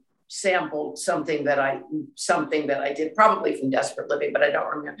Manson sampled something that I did, probably from Desperate Living, but I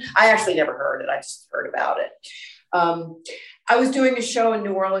don't remember. I actually never heard it. I just heard about it. I was doing a show in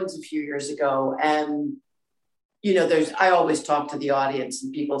New Orleans a few years ago, and I always talk to the audience,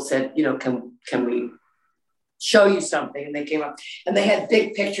 and people said, can we show you something? And they came up and they had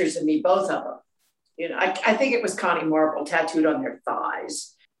big pictures of me, both of them. I think it was Connie Marble tattooed on their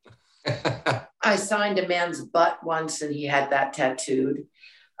thighs. I signed a man's butt once and he had that tattooed.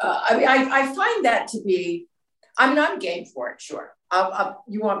 I find that to be, I'm game for it. Sure.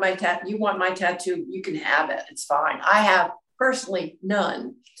 You want my tattoo? You can have it. It's fine. I have personally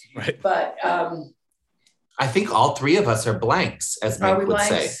none, right? But, I think all three of us are blanks, as Mink would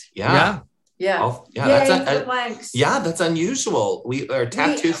say. Yeah. That's blanks. Yeah, that's unusual. We are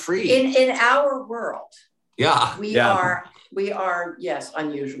tattoo free in our world. Yeah, we are yes,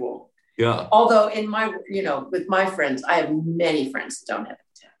 unusual. Yeah. Although in my, with my friends, I have many friends that don't have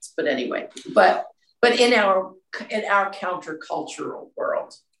tats. But anyway, but in our countercultural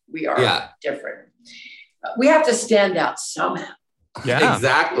world, we are different. We have to stand out somehow. Yeah,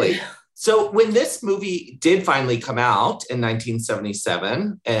 exactly. So when this movie did finally come out in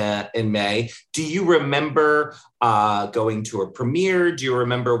 1977 in May, do you remember going to a premiere? Do you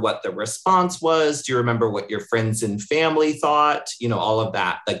remember what the response was? Do you remember what your friends and family thought? All of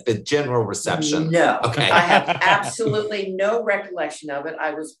that, like the general reception. No, okay. I have absolutely no recollection of it.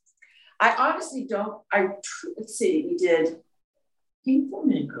 I honestly don't. Let's see, we did Pink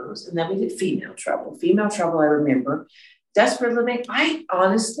Flamingos, and then we did Female Trouble. Female Trouble, I remember. Desperate Living, I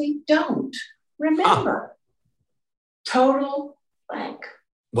honestly don't remember. Total blank.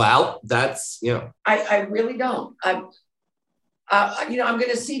 Well, that's, I really don't. I'm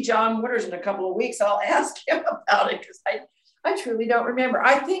going to see John Waters in a couple of weeks. I'll ask him about it because I truly don't remember.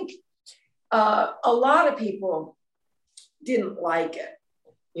 I think a lot of people didn't like it.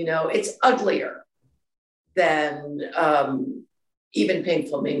 It's uglier than even Pink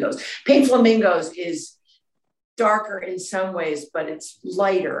Flamingos. Pink Flamingos is darker in some ways, but it's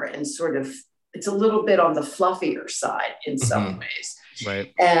lighter and sort of, it's a little bit on the fluffier side in some ways.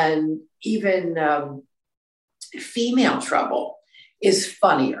 Right. And even Female Trouble is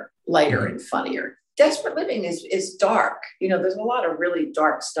funnier, lighter and funnier. Desperate Living is dark. There's a lot of really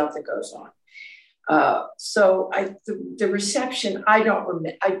dark stuff that goes on. So the reception, I don't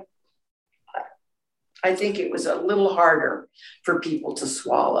remember. I think it was a little harder for people to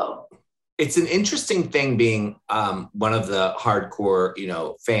swallow. It's an interesting thing being one of the hardcore,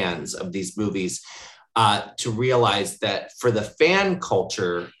 fans of these movies, to realize that for the fan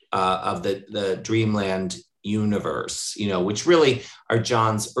culture of the Dreamland universe, which really are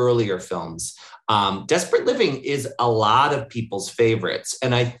John's earlier films, Desperate Living is a lot of people's favorites.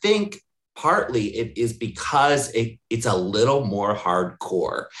 And I think partly it is because it's a little more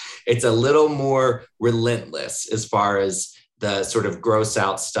hardcore. It's a little more relentless as far as the sort of gross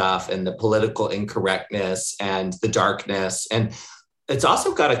out stuff and the political incorrectness and the darkness. And it's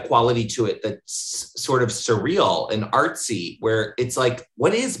also got a quality to it that's sort of surreal and artsy, where it's like,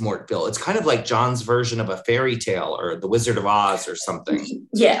 what is Mortville? It's kind of like John's version of a fairy tale or The Wizard of Oz or something.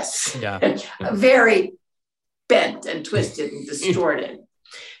 Yes. Yeah. Very bent and twisted and distorted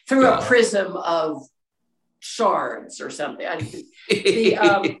through a prism of shards or something.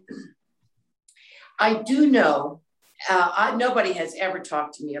 I do know, nobody has ever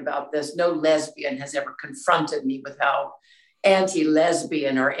talked to me about this. No lesbian has ever confronted me with how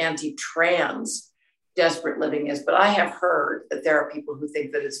anti-lesbian or anti-trans Desperate Living is. But I have heard that there are people who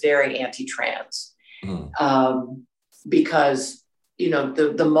think that it's very anti-trans because,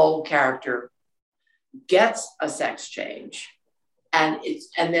 the mole character gets a sex change and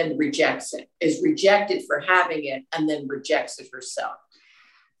then rejects it, is rejected for having it, and then rejects it herself.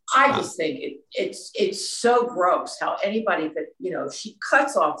 I just think it's so gross how anybody could, she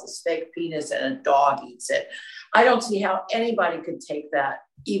cuts off this fake penis and a dog eats it. I don't see how anybody could take that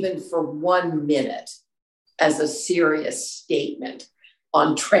even for 1 minute as a serious statement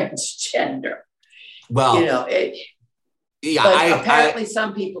on transgender. Well, but apparently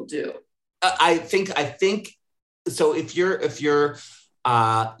some people do. I think so. If you're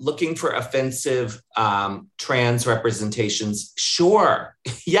looking for offensive trans representations, sure,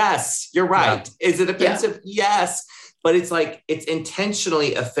 yes, you're right. Yeah. Is it offensive? Yeah. Yes, but it's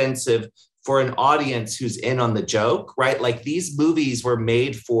intentionally offensive for an audience who's in on the joke, right? Like, these movies were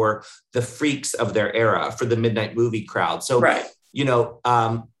made for the freaks of their era, for the midnight movie crowd. So, right.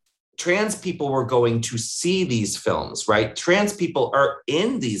 Trans people were going to see these films, right? Trans people are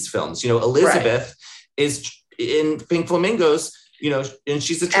in these films. Elizabeth is in Pink Flamingos, and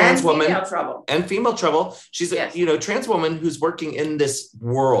she's a trans woman. Female Trouble. She's a trans woman who's working in this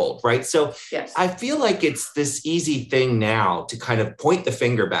world, right? So yes. I feel like it's this easy thing now to kind of point the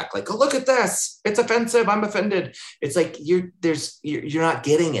finger back, like, oh, look at this. It's offensive. I'm offended. It's like you're not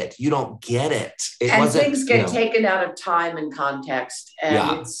getting it. You don't get it. Things get taken out of time and context,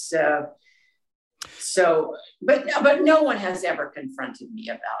 and it's but no one has ever confronted me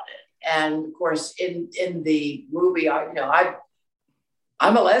about it. And of course, in the movie,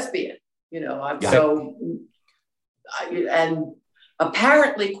 I'm a lesbian, and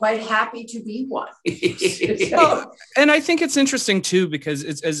apparently quite happy to be one. And I think it's interesting too, because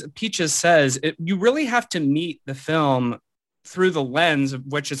as Peaches says, you really have to meet the film through the lens of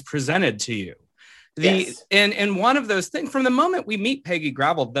which is presented to you. And one of those things, from the moment we meet Peggy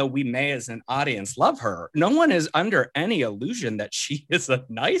Gravel, though we may as an audience love her, no one is under any illusion that she is a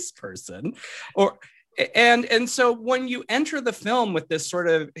nice person, and so when you enter the film with this sort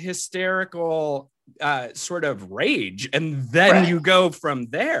of hysterical sort of rage, and then you go from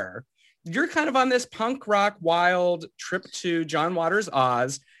there, you're kind of on this punk rock wild trip to John Waters'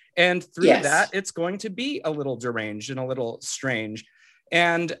 Oz, and through that it's going to be a little deranged and a little strange.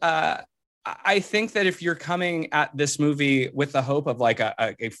 And I think that if you're coming at this movie with the hope of like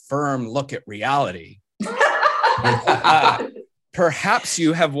a firm look at reality, perhaps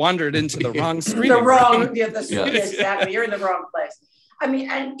you have wandered into the wrong screen. Exactly. You're in the wrong place. I mean,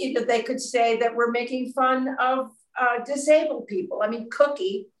 and they could say that we're making fun of disabled people. I mean,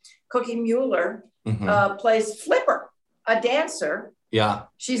 Cookie Mueller plays Flipper, a dancer. Yeah.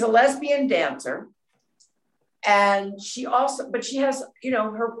 She's a lesbian dancer. And she has,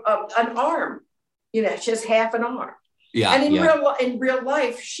 her an arm, she has half an arm. Yeah. And in real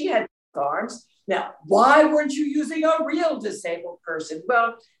life, she had arms. Now, why weren't you using a real disabled person?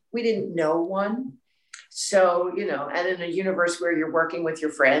 Well, we didn't know one. So, and in a universe where you're working with your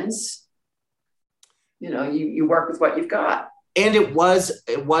friends, you work with what you've got. And it was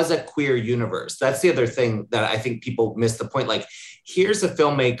a queer universe. That's the other thing that I think people miss the point. Like, here's a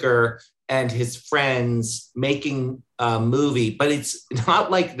filmmaker and his friends making a movie, but it's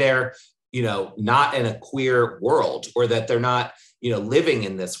not like they're, not in a queer world, or that they're not, living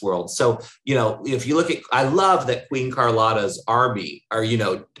in this world. So, if you look at, I love that Queen Carlotta's army are,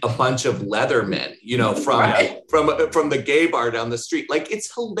 a bunch of leather men, from the gay bar down the street. Like,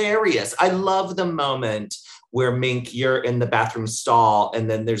 it's hilarious. I love the moment where, Mink, you're in the bathroom stall, and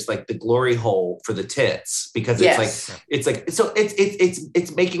then there's like the glory hole for the tits, because it's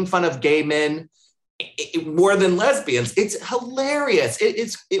making fun of gay men more than lesbians. It's hilarious.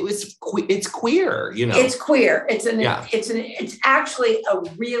 It's queer, It's queer. It's actually a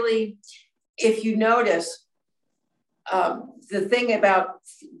really, if you notice, the thing about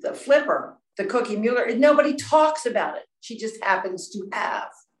the Flipper, the Cookie Mueller, nobody talks about it. She just happens to have,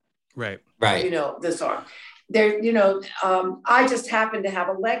 right. This arm. There, I just happen to have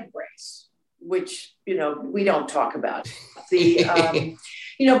a leg brace, which, we don't talk about. The,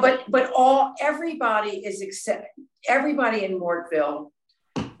 but everybody in Mortville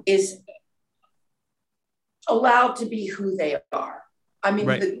is allowed to be who they are. I mean,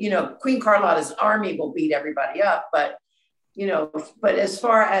 Queen Carlotta's army will beat everybody up, but as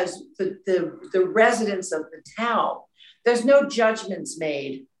far as the residents of the town, there's no judgments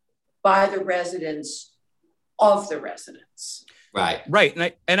made by the residents of the residents.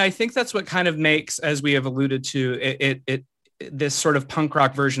 Right. And I think that's what kind of makes, as we have alluded to, it this sort of punk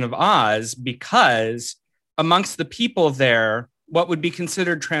rock version of Oz, because amongst the people there, what would be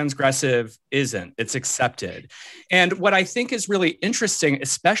considered transgressive isn't. It's accepted. And what I think is really interesting,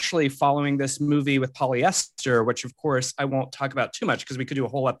 especially following this movie with Polyester, which of course I won't talk about too much because we could do a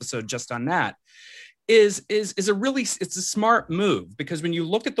whole episode just on that, is it's a smart move, because when you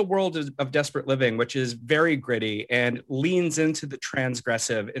look at the world of Desperate Living, which is very gritty and leans into the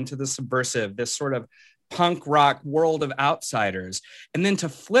transgressive, into the subversive, this sort of punk rock world of outsiders, and then to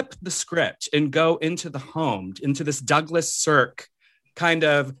flip the script and go into the home, into this Douglas Sirk kind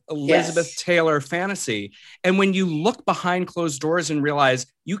of Elizabeth Taylor fantasy. And when you look behind closed doors and realize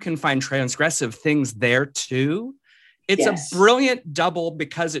you can find transgressive things there too, it's a brilliant double,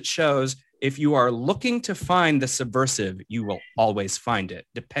 because it shows if you are looking to find the subversive, you will always find it,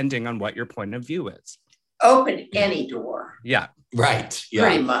 depending on what your point of view is. Open any door. Yeah. Right. Yeah.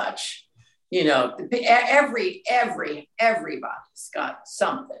 Pretty much. You know, everybody's got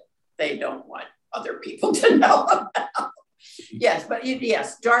something they don't want other people to know about. Yes, but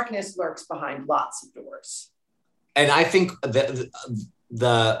yes, darkness lurks behind lots of doors. And I think the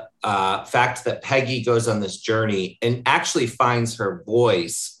fact that Peggy goes on this journey and actually finds her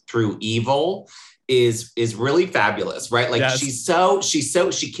voice through evil is really fabulous, right? Like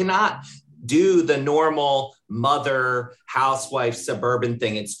she cannot do the normal mother, housewife, suburban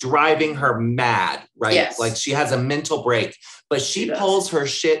thing. It's driving her mad, right? Yes. Like she has a mental break, but she pulls her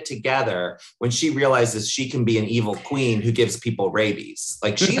shit together when she realizes she can be an evil queen who gives people rabies.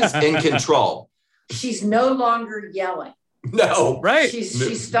 Like she's in control. She's no longer yelling. No. Right. She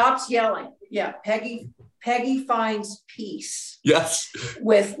stops yelling. Yeah. Peggy finds peace. Yes.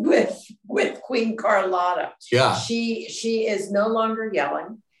 With Queen Carlotta. Yeah. She is no longer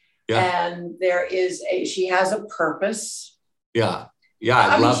yelling. Yeah. And she has a purpose. Yeah. Yeah.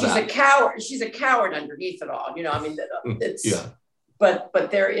 I love she's that. a coward. She's a coward underneath it all. You know, I mean,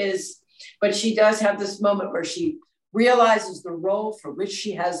 but she does have this moment where she realizes the role for which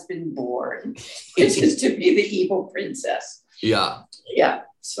she has been born, which is to be the evil princess. Yeah. Yeah.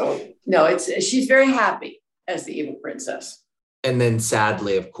 So no, she's very happy as the evil princess. And then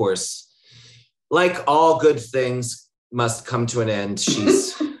sadly, of course, like all good things must come to an end,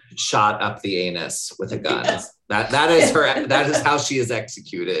 she's shot up the anus with a gun. Yes. That is how she is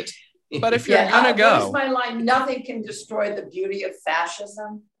executed. But if you're gonna go, what's my line? Nothing can destroy the beauty of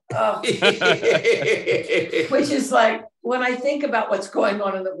fascism. Oh. Which is like, when I think about what's going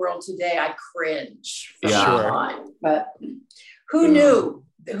on in the world today, I cringe. But who knew?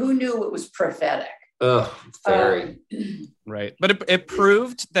 Who knew it was prophetic? Oh, very. Right. But it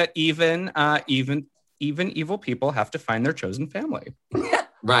proved that even evil people have to find their chosen family.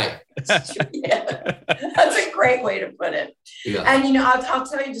 Right. Yeah. That's a great way to put it. Yeah. And, you know, I'll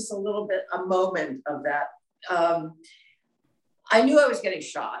tell you just a moment of that. I knew I was getting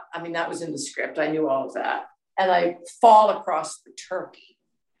shot. I mean, that was in the script. I knew all of that. And I fall across the turkey.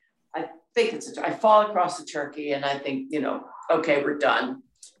 I fall across the turkey and I think, you know, okay, we're done.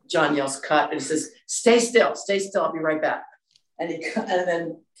 John yells cut and he says, stay still, I'll be right back. And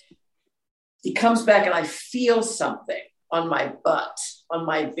then he comes back and I feel something on my butt, on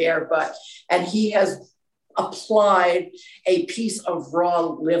my bare butt. And he has applied a piece of raw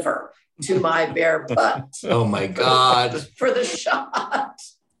liver to my bare butt. Oh my God. For the shot.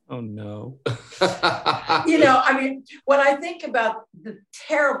 Oh no. You know, I mean, when I think about the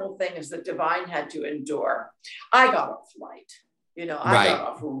terrible things that Divine had to endure, I got off light. You know, I got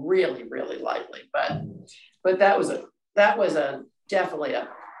off really, really lightly. But that was definitely a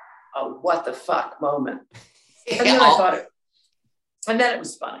what the fuck moment. And then I thought and then it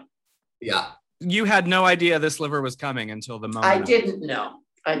was funny. Yeah. You had no idea this liver was coming until the moment. I didn't know.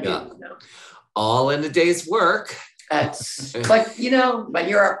 All in a day's work. That's like, you know, when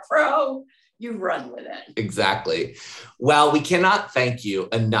you're a pro, you run with it. Exactly. Well, we cannot thank you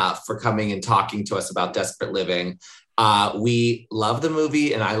enough for coming and talking to us about Desperate Living. We love the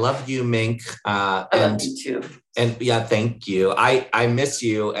movie and I love you, Mink. I love you too. And yeah, thank you. I miss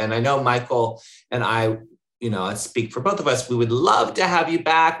you. And I know Michael and I, you know, I speak for both of us. We would love to have you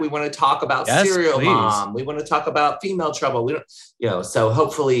back. We want to talk about Serial Mom. We want to talk about Female Trouble. We don't, you know, so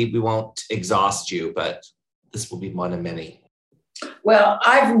hopefully we won't exhaust you, but this will be one of many. Well,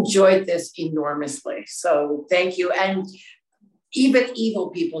 I've enjoyed this enormously. So thank you. And even evil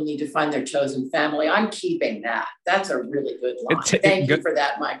people need to find their chosen family. I'm keeping that. That's a really good line. Thank you for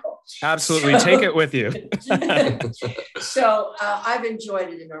that, Michael. Absolutely. Take it with you. So I've enjoyed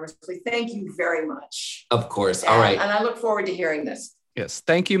it enormously. Thank you very much. Of course. All right. And I look forward to hearing this. Yes.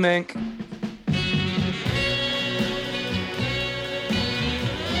 Thank you, Mink.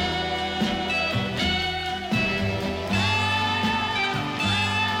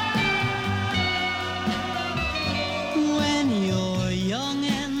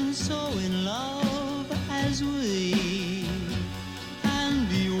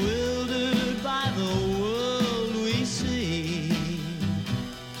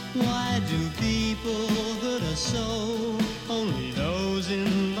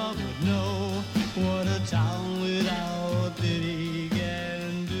 world would know what a town without pity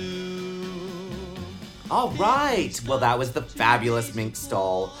can do. All right. Well, that was the fabulous Mink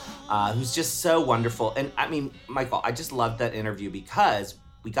Stole, who's just so wonderful. And I mean, Michael, I just loved that interview because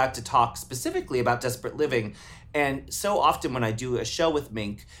we got to talk specifically about Desperate Living. And so often when I do a show with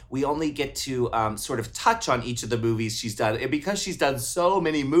Mink, we only get to sort of touch on each of the movies she's done. And because she's done so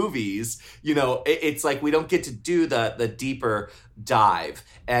many movies, you know, it's like we don't get to do the deeper dive.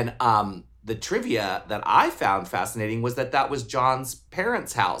 And the trivia that I found fascinating was that was John's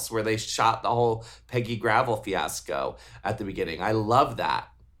parents' house where they shot the whole Peggy Gravel fiasco at the beginning. I love that.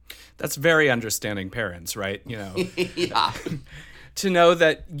 That's very understanding parents, right? You know. Yeah. To know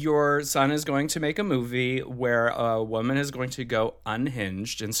that your son is going to make a movie where a woman is going to go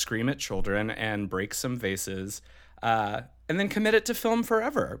unhinged and scream at children and break some vases, and then commit it to film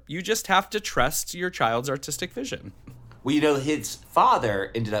forever. You just have to trust your child's artistic vision. Well, you know, his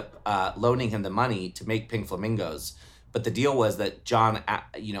father ended up loaning him the money to make Pink Flamingos, but the deal was that John,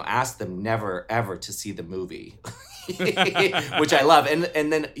 asked them never, ever to see the movie. Which I love.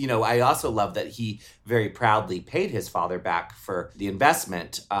 And then, you know, I also love that he very proudly paid his father back for the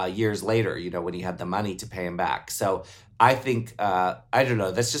investment years later, you know, when he had the money to pay him back. So I think, I don't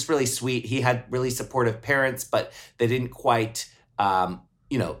know, that's just really sweet. He had really supportive parents, but they didn't quite,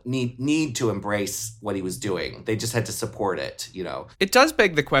 need to embrace what he was doing. They just had to support it, you know. It does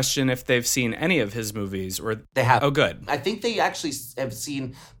beg the question if they've seen any of his movies or they have. Oh, good. I think they actually have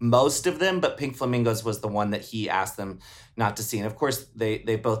seen most of them, but Pink Flamingos was the one that he asked them not to see. And of course, they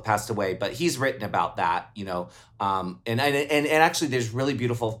both passed away, but he's written about that, you know. And actually, there's really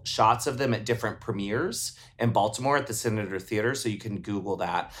beautiful shots of them at different premieres in Baltimore at the Senator Theater, so you can Google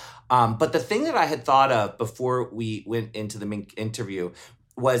that. But the thing that I had thought of before we went into the Mink interview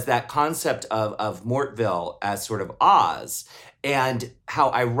was that concept of Mortville as sort of Oz, and how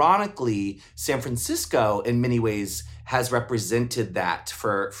ironically San Francisco in many ways has represented that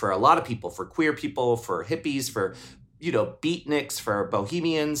for a lot of people, for queer people, for hippies, for, you know, beatniks, for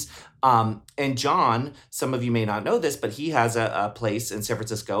bohemians. And John, some of you may not know this, but he has a place in San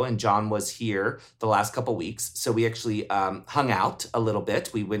Francisco, and John was here the last couple weeks. So we actually hung out a little bit.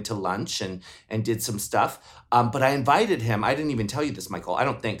 We went to lunch and did some stuff. But I invited him. I didn't even tell you this, Michael, I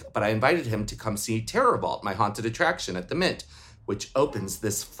don't think, but I invited him to come see Terror Vault, my haunted attraction at the Mint, which opens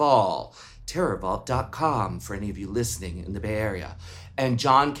this fall. TerrorVault.com for any of you listening in the Bay Area. And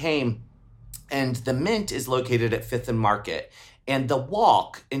John came. And the Mint is located at 5th and Market. And the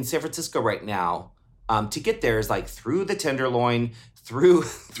walk in San Francisco right now to get there is like through the Tenderloin, through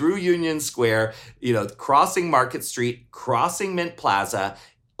Union Square, you know, crossing Market Street, crossing Mint Plaza.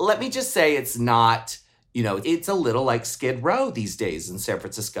 Let me just say it's not, you know, it's a little like Skid Row these days in San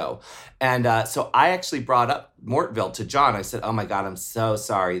Francisco. And so I actually brought up Mortville to John. I said, oh my God, I'm so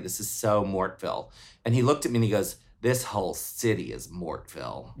sorry. This is so Mortville. And he looked at me and he goes, this whole city is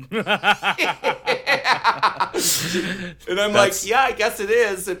Mortville. And I'm like, yeah, I guess it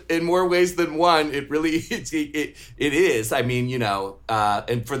is. In more ways than one, it really it is. I mean, you know,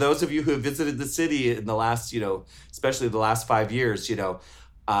 and for those of you who have visited the city in the last, you know, especially the last 5 years, you know,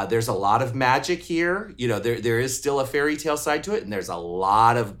 there's a lot of magic here. You know, there is still a fairy tale side to it, and there's a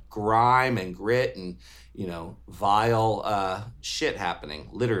lot of grime and grit and, you know, vile shit happening,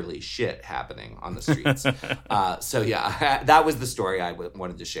 literally shit happening on the streets. So yeah, that was the story I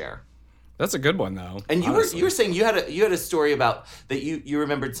wanted to share. That's a good one, though. And you were saying you had a story about that you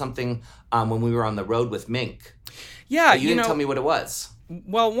remembered something when we were on the road with Mink. Yeah, but you didn't tell me what it was.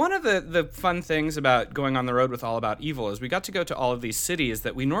 Well, one of the fun things about going on the road with All About Evil is we got to go to all of these cities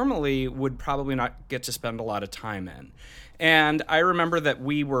that we normally would probably not get to spend a lot of time in. And I remember that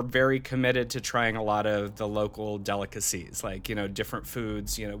we were very committed to trying a lot of the local delicacies, like, you know, different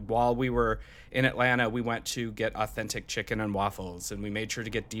foods. You know, while we were in Atlanta, we went to get authentic chicken and waffles, and we made sure to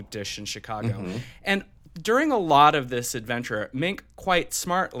get deep dish in Chicago. Mm-hmm. And during a lot of this adventure, Mink quite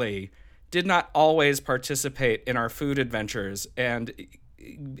smartly did not always participate in our food adventures. And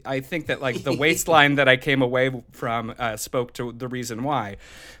I think that, like, the waistline that I came away from spoke to the reason why.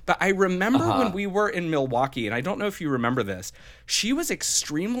 But I remember when we were in Milwaukee, and I don't know if you remember this, she was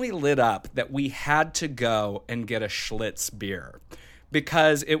extremely lit up that we had to go and get a Schlitz beer.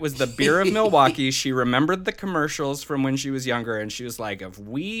 Because it was the beer of Milwaukee. She remembered the commercials from when she was younger, and she was like, if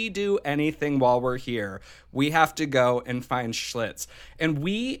we do anything while we're here, we have to go and find Schlitz. And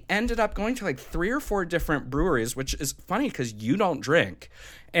we ended up going to like 3 or 4 different breweries, which is funny because you don't drink.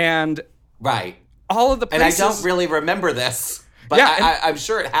 And right. All of the places... And I don't really remember this, but yeah, I'm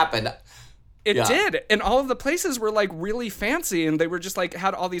sure it happened. It did. And all of the places were like really fancy, and they were just like,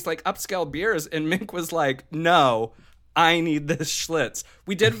 had all these like upscale beers, and Mink was like, no, I need this Schlitz.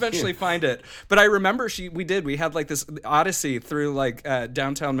 We did eventually find it, but I remember we had like this odyssey through like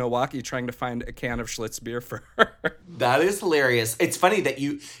downtown Milwaukee trying to find a can of Schlitz beer for her. That is hilarious. It's funny that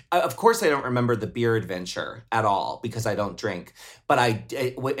you, of course I don't remember the beer adventure at all because I don't drink, but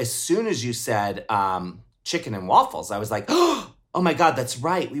as soon as you said chicken and waffles, I was like, oh my God, that's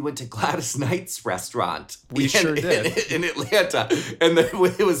right. We went to Gladys Knight's restaurant. We sure did. In Atlanta. And it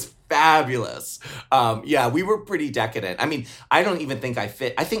was fabulous. Yeah, we were pretty decadent. I mean, I don't even think I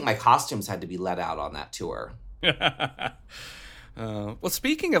fit. I think my costumes had to be let out on that tour. Well,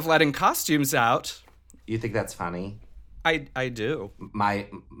 speaking of letting costumes out. You think that's funny? I do. My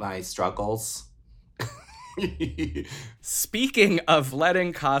struggles. Speaking of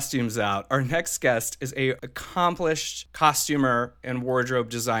letting costumes out, our next guest is a accomplished costumer and wardrobe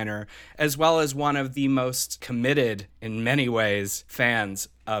designer, as well as one of the most committed, in many ways, fans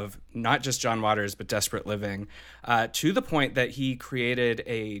of not just John Waters, but Desperate Living, to the point that he created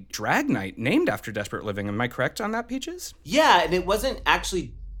a drag night named after Desperate Living. Am I correct on that, Peaches? Yeah, and it wasn't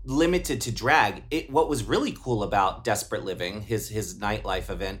actually limited to drag. What was really cool about Desperate Living, his nightlife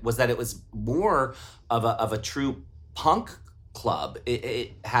event, was that it was more of a true punk club.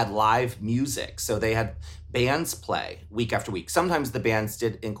 It had live music, so they had bands play week after week. Sometimes the bands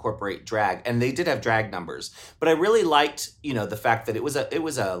did incorporate drag, and they did have drag numbers. But I really liked, the fact that it was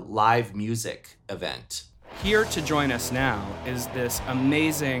a live music event. Here to join us now is this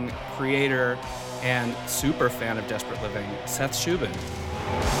amazing creator and super fan of Desperate Living, Seth Shubin.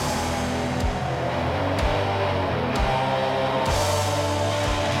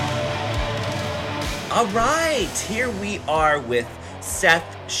 All right, here we are with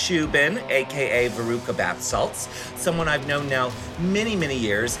Seth Shubin, aka Veruca Bath Salts, someone I've known now many, many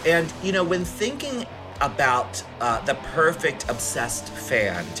years. And, when thinking about the perfect obsessed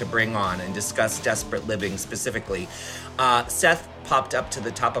fan to bring on and discuss Desperate Living specifically, Seth popped up to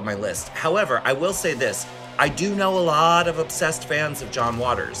the top of my list. However, I will say this. I do know a lot of obsessed fans of John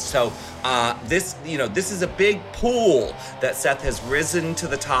Waters. So this is a big pool that Seth has risen to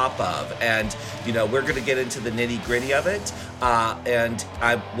the top of. And, we're going to get into the nitty gritty of it. And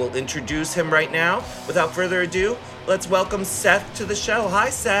I will introduce him right now. Without further ado, let's welcome Seth to the show.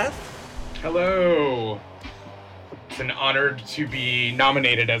 Hi, Seth. Hello. It's an honor to be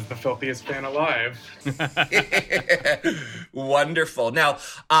nominated as the filthiest fan alive. Wonderful. Now,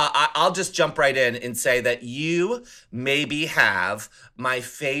 I'll just jump right in and say that you maybe have my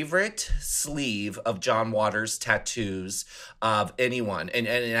favorite sleeve of John Waters tattoos of anyone. And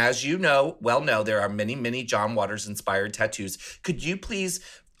as you know, there are many, many John Waters inspired tattoos. Could you please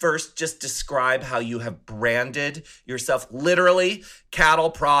first just describe how you have branded yourself, literally cattle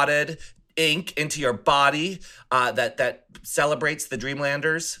prodded ink into your body that celebrates the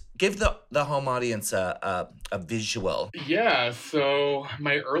Dreamlanders? Give the home audience a visual. Yeah, so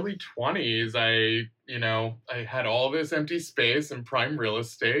my early 20s, I had all this empty space and prime real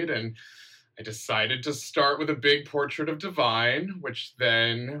estate, and I decided to start with a big portrait of Divine, which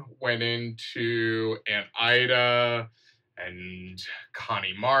then went into Aunt Ida and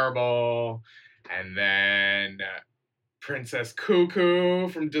Connie Marble, and then Princess Cuckoo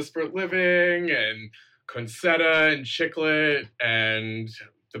from Desperate Living, and Concetta and Chiclet, and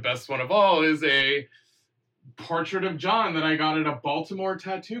the best one of all is a portrait of John that I got at a Baltimore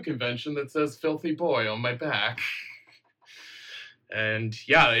tattoo convention that says "Filthy Boy" on my back. And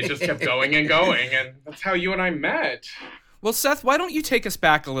yeah, it just kept going and going, and that's how you and I met. Well, Seth, why don't you take us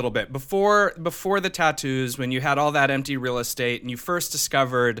back a little bit before the tattoos, when you had all that empty real estate and you first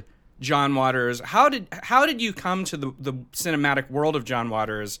discovered John Waters. How did you come to the cinematic world of John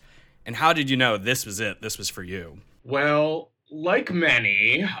Waters, and how did you know this was it? This was for you? Well, like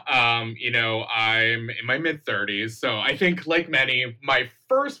many, I'm in my mid-30s, so I think like many, my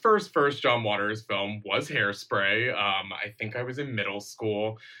first John Waters film was Hairspray. I think I was in middle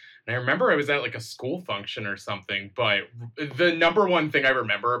school, and I remember I was at like a school function or something, but the number one thing I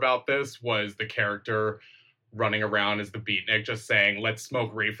remember about this was the character running around as the beatnik just saying, "Let's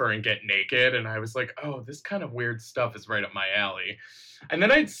smoke reefer and get naked." And I was like, oh, this kind of weird stuff is right up my alley. And then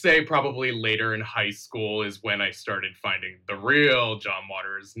I'd say probably later in high school is when I started finding the real John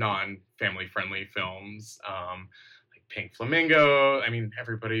Waters non-family friendly films, like Pink Flamingo. I mean,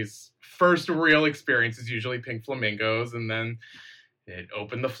 everybody's first real experience is usually Pink Flamingos. And then it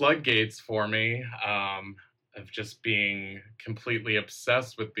opened the floodgates for me of just being completely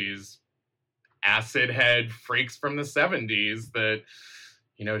obsessed with these acid head freaks from the 70s that,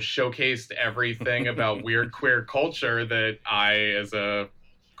 showcased everything about weird queer culture that I, as a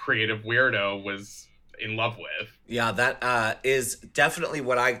creative weirdo, was in love with. Yeah, that is definitely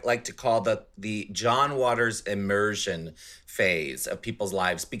what I like to call the John Waters immersion phase of people's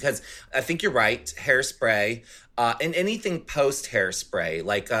lives, because I think you're right. Hairspray, and anything post Hairspray,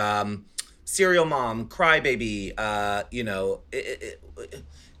 like Serial Mom, Crybaby,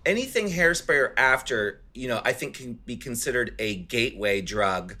 anything Hairspray or after, I think can be considered a gateway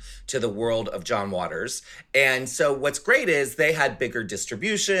drug to the world of John Waters. And so what's great is they had bigger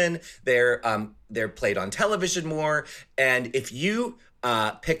distribution. They're played on television more. And if you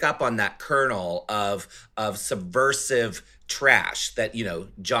pick up on that kernel of subversive trash that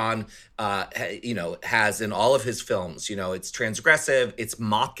John has in all of his films, it's transgressive, it's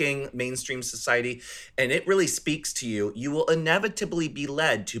mocking mainstream society, and it really speaks to you, you will inevitably be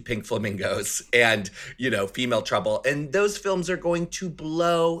led to Pink Flamingos and Female Trouble, and those films are going to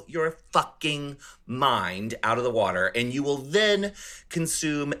blow your fucking mind out of the water, and you will then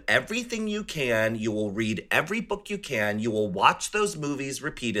consume everything you can. You will read every book you can. You will watch those movies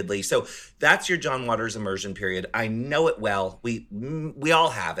repeatedly. So that's your John Waters immersion period. I know it well. We all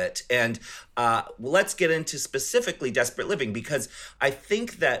have it. And let's get into specifically Desperate Living, because I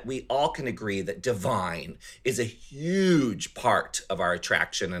think that we all can agree that Divine is a huge part of our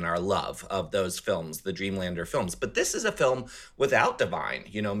attraction and our love of those films, the Dreamlander films. But this is a film without Divine.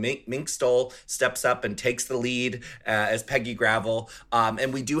 Mink Stoll steps up and takes the lead as Peggy Gravel.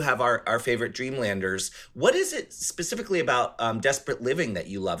 And we do have our favorite Dreamlanders. What is it specifically about Desperate Living that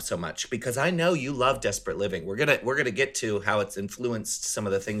you love so much? Because I know you love Desperate Living. We're gonna get to how it's influenced some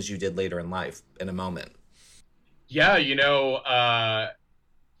of the things you did later in life in a moment. Yeah,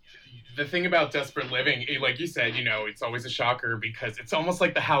 the thing about Desperate Living, like you said, it's always a shocker because it's almost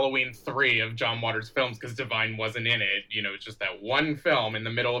like the Halloween 3 of John Waters films, because Divine wasn't in it. It's just that one film in the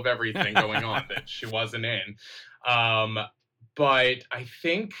middle of everything going on that she wasn't in. But I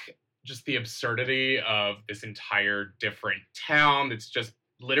think just the absurdity of this entire different town that's just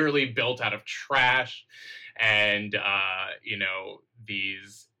literally built out of trash, and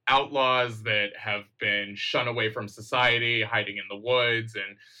these outlaws that have been shunned away from society, hiding in the woods,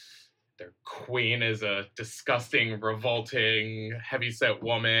 and their queen is a disgusting, revolting, heavyset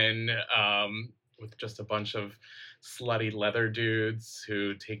woman with just a bunch of slutty leather dudes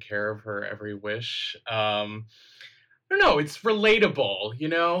who take care of her every wish. I don't know, it's relatable,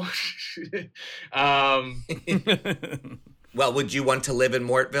 Well, would you want to live in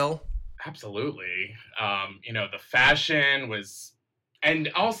Mortville? Absolutely. The fashion was,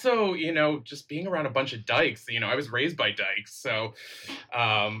 and also, just being around a bunch of dykes. I was raised by dykes, so,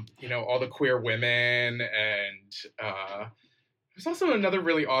 all the queer women, and there's also another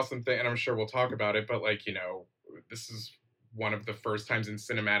really awesome thing, and I'm sure we'll talk about it, but this is one of the first times in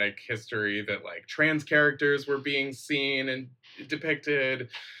cinematic history that trans characters were being seen and depicted.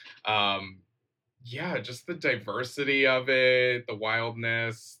 Yeah, just the diversity of it, the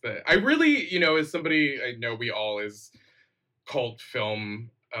wildness. I really, as somebody, I know we all as cult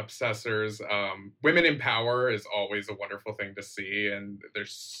film obsessors, women in power is always a wonderful thing to see, and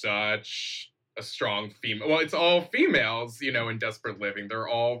there's such a strong female. Well, it's all females, in Desperate Living. They're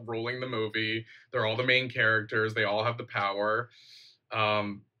all ruling the movie. They're all the main characters. They all have the power.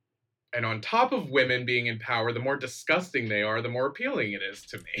 And on top of women being in power, the more disgusting they are, the more appealing it is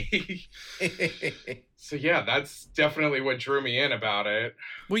to me. So yeah, that's definitely what drew me in about it.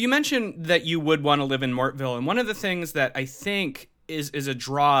 Well, you mentioned that you would want to live in Mortville, and one of the things that I think is a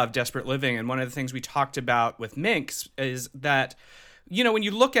draw of Desperate Living, and one of the things we talked about with Minx, is that, when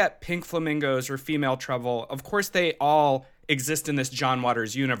you look at Pink Flamingos or Female Trouble, of course they all exist in this John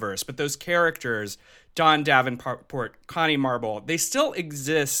Waters universe, but those characters, Don Davenport, Connie Marble, they still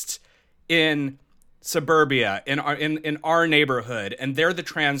exist in suburbia, in our neighborhood, and they're the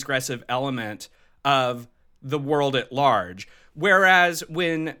transgressive element of the world at large. Whereas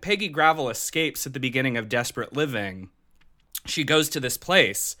when Peggy Gravel escapes at the beginning of Desperate Living, she goes to this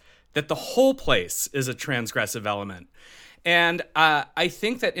place that the whole place is a transgressive element. And I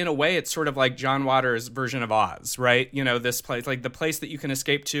think that in a way it's sort of like John Waters' version of Oz, right? This place, like the place that you can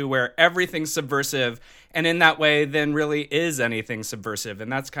escape to where everything's subversive, and in that way then really is anything subversive,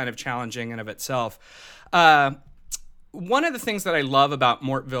 and that's kind of challenging in of itself. One of the things that I love about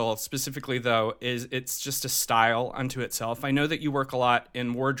Mortville specifically, though, is it's just a style unto itself. I know that you work a lot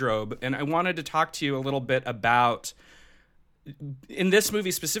in wardrobe, and I wanted to talk to you a little bit about, in this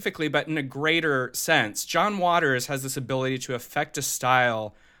movie specifically, but in a greater sense, John Waters has this ability to affect a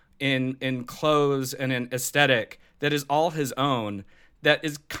style in clothes and in aesthetic that is all his own, that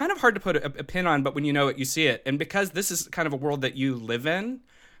is kind of hard to put a pin on, but when you know it, you see it. And because this is kind of a world that you live in,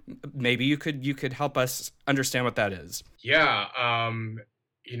 maybe you could help us understand what that is. Yeah,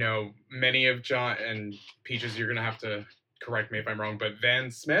 many of John and Peaches, you're going to have to correct me if I'm wrong, but Van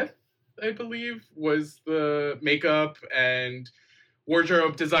Smith, I believe, was the makeup and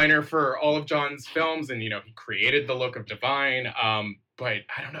wardrobe designer for all of John's films. And, he created the look of Divine. But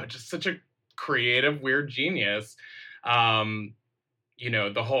I don't know, just such a creative, weird genius. The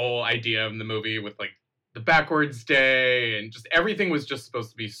whole idea of the movie with like the backwards day and just everything was just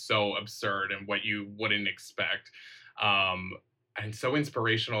supposed to be so absurd and what you wouldn't expect. And so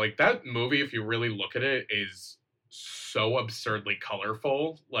inspirational. Like that movie, if you really look at it, is so absurdly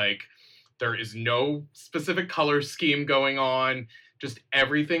colorful. Like there is no specific color scheme going on. Just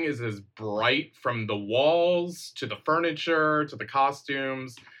everything is as bright, from the walls to the furniture to the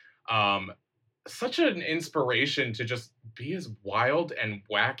costumes. Such an inspiration to just be as wild and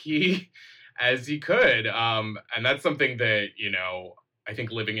wacky as he could. And that's something that, I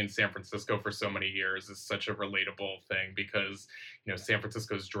think living in San Francisco for so many years is such a relatable thing because, San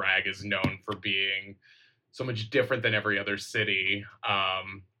Francisco's drag is known for being so much different than every other city.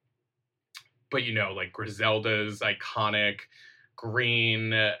 But, like Griselda's iconic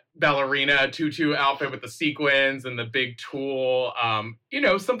green ballerina tutu outfit with the sequins and the big tulle,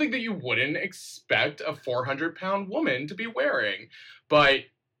 something that you wouldn't expect a 400-pound woman to be wearing. But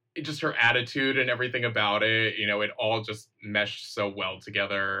just her attitude and everything about it, it all just meshed so well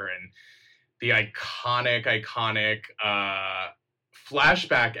together. And the iconic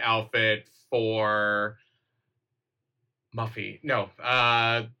flashback outfit for Muffy. No,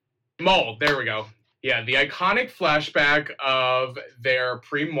 Mole. There we go. Yeah, the iconic flashback of their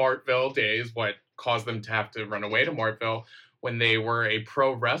pre-Mortville days, what caused them to have to run away to Mortville, when they were a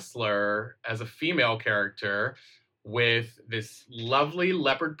pro wrestler as a female character with this lovely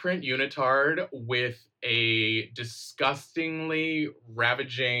leopard print unitard with a disgustingly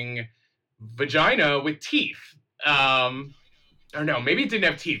ravaging vagina with teeth. Or no, maybe it didn't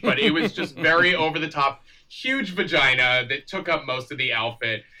have teeth, but it was just very over the top, huge vagina that took up most of the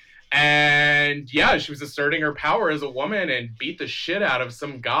outfit. And yeah, she was asserting her power as a woman and beat the shit out of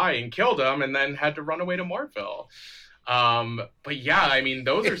some guy and killed him and then had to run away to Mortville. But yeah, I mean,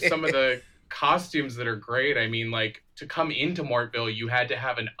 those are some of the costumes that are great. I mean, like, to come into Mortville, you had to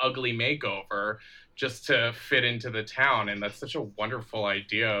have an ugly makeover just to fit into the town. And that's such a wonderful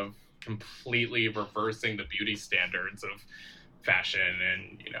idea of completely reversing the beauty standards of fashion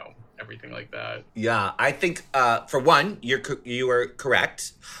and, everything like that. Yeah, I think, for one, you are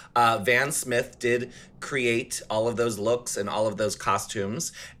correct. Van Smith did create all of those looks and all of those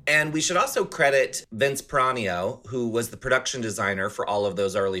costumes. And we should also credit Vince Peranio, who was the production designer for all of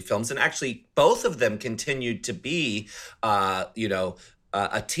those early films. And actually, both of them continued to be,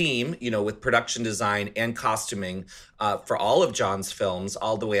 a team, with production design and costuming for all of John's films,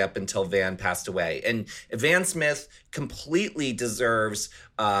 all the way up until Van passed away. And Van Smith completely deserves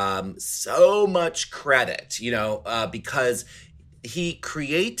so much credit, because he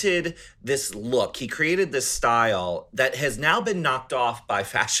created this look, he created this style that has now been knocked off by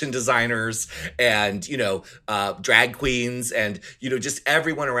fashion designers and, drag queens and, just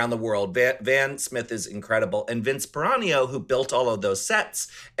everyone around the world. Van Smith is incredible. And Vince Peranio, who built all of those sets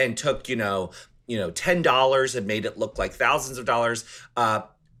and took, $10 and made it look like thousands of dollars.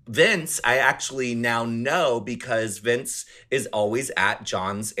 Vince, I actually now know because Vince is always at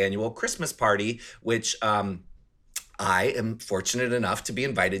John's annual Christmas party, which, I am fortunate enough to be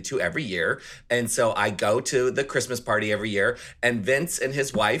invited to every year. And so I go to the Christmas party every year, and Vince and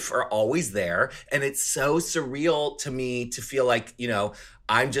his wife are always there. And it's so surreal to me to feel like,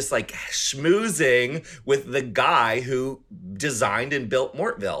 I'm just like schmoozing with the guy who designed and built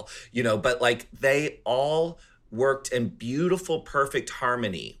Mortville, but like they all worked in beautiful, perfect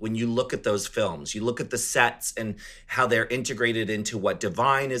harmony. When you look at those films, you look at the sets and how they're integrated into what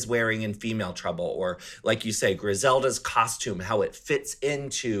Divine is wearing in Female Trouble, or like you say, Griselda's costume, how it fits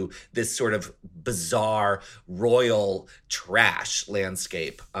into this sort of bizarre royal trash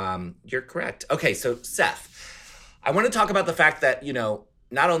landscape. You're correct. Okay, so Seth, I want to talk about the fact that,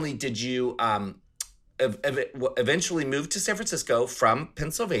 not only did you eventually moved to San Francisco from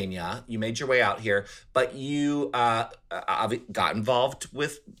Pennsylvania. You made your way out here, but you got involved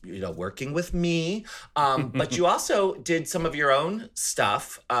with, working with me. But you also did some of your own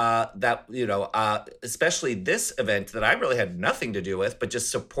stuff that, especially this event that I really had nothing to do with, but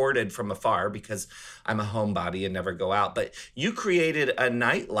just supported from afar because I'm a homebody and never go out. But you created a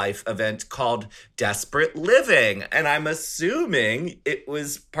nightlife event called Desperate Living, and I'm assuming it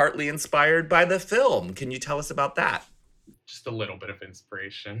was partly inspired by the film. Can you tell us about that? Just a little bit of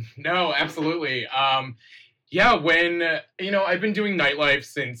inspiration. No, absolutely. Yeah, when, I've been doing nightlife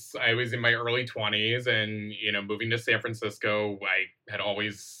since I was in my early 20s, and, moving to San Francisco, I had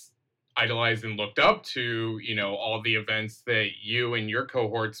always idolized and looked up to, all the events that you and your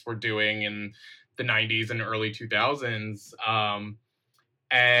cohorts were doing in the 90s and early 2000s.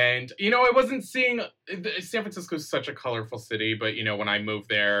 And, I wasn't seeing, San Francisco is such a colorful city, but, when I moved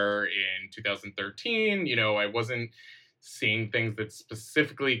there in 2013, I wasn't seeing things that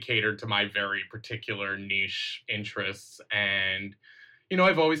specifically catered to my very particular niche interests. And,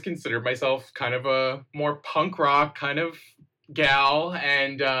 I've always considered myself kind of a more punk rock kind of gal.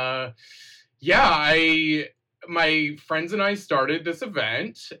 And, my friends and I started this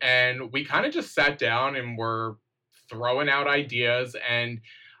event, and we kind of just sat down and were throwing out ideas. And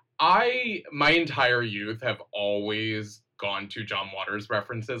my entire youth have always gone to John Waters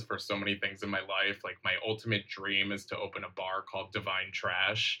references for so many things in my life. Like, my ultimate dream is to open a bar called Divine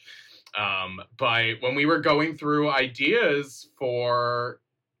Trash. But when we were going through ideas for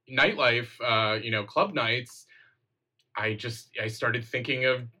nightlife, club nights, I started thinking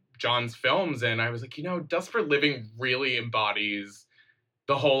of John's films, and I was like, Dust for Living really embodies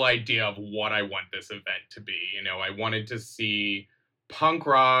the whole idea of what I want this event to be. I wanted to see punk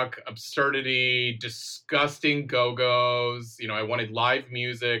rock, absurdity, disgusting go-go's. I wanted live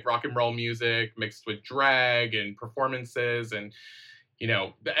music, rock and roll music mixed with drag and performances. And,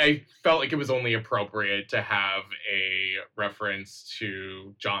 I felt like it was only appropriate to have a reference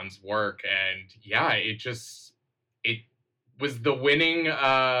to John's work. And yeah, it was the winning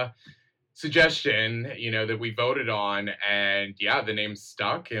suggestion, that we voted on. And yeah, the name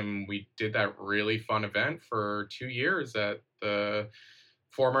stuck, and we did that really fun event for 2 years at the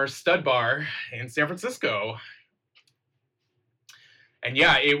former Stud Bar in San Francisco. And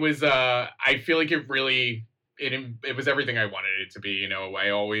yeah, it was, I feel like it really, it was everything I wanted it to be. I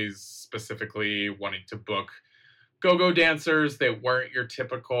always specifically wanted to book go-go dancers that weren't your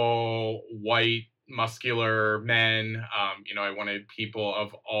typical white, muscular men. I wanted people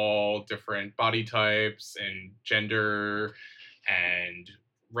of all different body types and gender and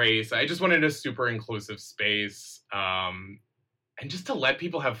race. I just wanted a super inclusive space, and just to let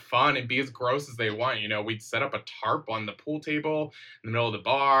people have fun and be as gross as they want. We'd set up a tarp on the pool table in the middle of the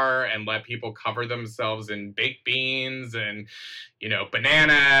bar and let people cover themselves in baked beans and,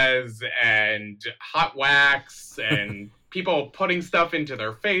 bananas and hot wax and people putting stuff into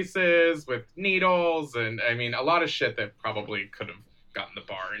their faces with needles. And I mean, a lot of shit that probably could have gotten the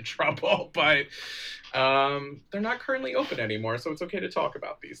bar in trouble, but they're not currently open anymore, so it's okay to talk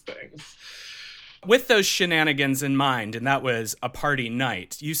about these things. With those shenanigans in mind, and that was a party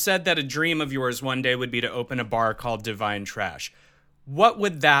night, you said that a dream of yours one day would be to open a bar called Divine Trash. What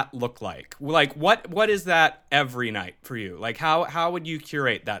would that look like? Like, what is that every night for you? Like, how would you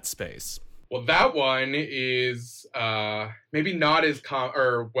curate that space? Well, that one is maybe not as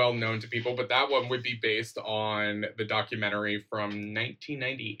well known to people, but that one would be based on the documentary from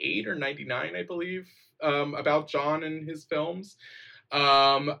 1998 or 99, I believe, about John and his films.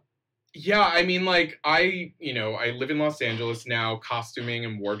 Yeah, I mean, like, I live in Los Angeles now. Costuming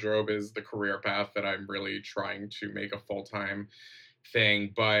and wardrobe is the career path that I'm really trying to make a full-time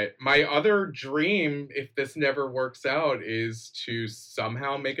thing. But my other dream, if this never works out, is to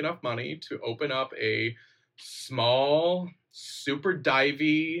somehow make enough money to open up a small, super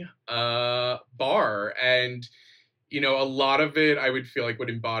divey bar. And, a lot of it I would feel like would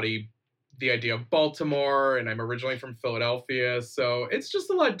embody the idea of Baltimore, and I'm originally from Philadelphia, so it's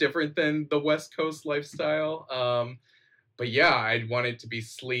just a lot different than the West Coast lifestyle. But yeah, I'd want it to be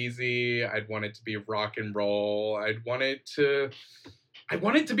sleazy. I'd want it to be rock and roll. I'd want it to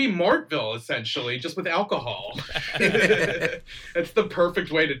be Mortville, essentially, just with alcohol. That's the perfect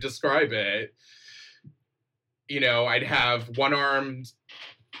way to describe it. I'd have one-armed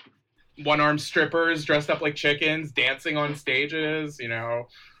strippers dressed up like chickens dancing on stages,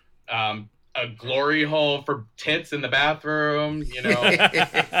 a glory hole for tits in the bathroom,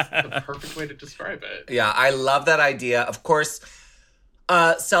 the perfect way to describe it. Yeah, I love that idea. Of course,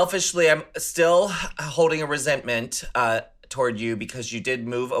 selfishly, I'm still holding a resentment toward you because you did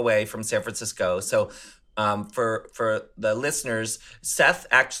move away from San Francisco. So for the listeners, Seth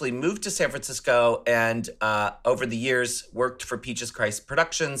actually moved to San Francisco and over the years worked for Peaches Christ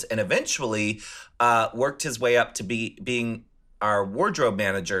Productions and eventually worked his way up to being our wardrobe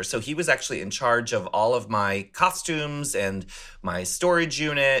manager. So he was actually in charge of all of my costumes and my storage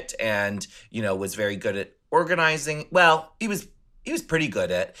unit and, was very good at organizing. Well, he was he was pretty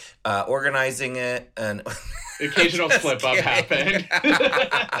good at organizing it, and Occasional slip up happened.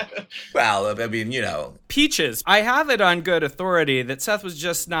 Well, I mean, you know. Peaches, I have it on good authority that Seth was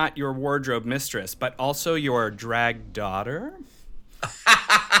just not your wardrobe mistress, but also your drag daughter.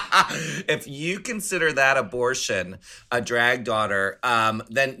 If you consider that abortion a drag daughter,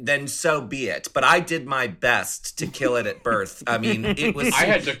 then so be it. But I did my best to kill it at birth. I mean, it was. I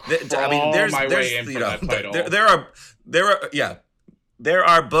had to crawl my way in for that title. There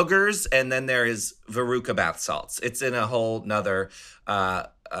are boogers, and then there is Veruca bath salts. It's in a whole nother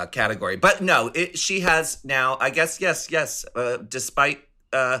category. But no, she has now, I guess, yes. Despite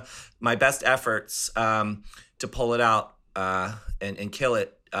my best efforts to pull it out and kill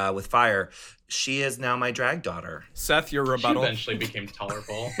it with fire, she is now my drag daughter. Seth, your rebuttal. She eventually became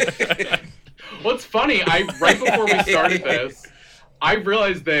tolerable. Well, it's funny. Right before we started this, I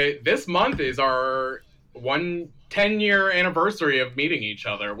realized that this month is our 10-year anniversary of meeting each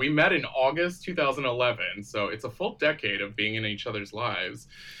other. We met in August 2011, so it's a full decade of being in each other's lives.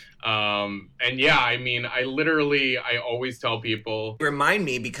 And yeah, I mean, I always tell people. Remind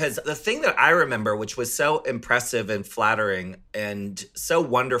me, because the thing that I remember, which was so impressive and flattering and so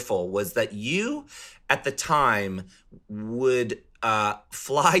wonderful, was that you at the time would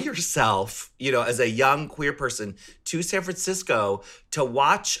fly yourself, you know, as a young queer person to San Francisco to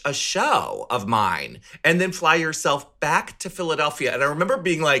watch a show of mine and then fly yourself back to Philadelphia. And I remember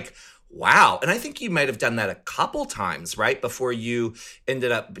being like, wow. And I think you might have done that a couple times, right? Before you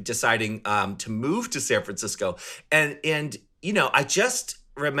ended up deciding to move to San Francisco. And you know, I just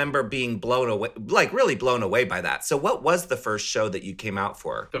remember being blown away, like really blown away by that. So what was the first show that you came out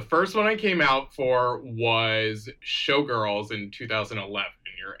for? The first one I came out for was Showgirls in 2011,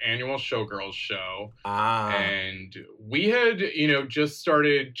 your annual Showgirls show. And we had, you know, just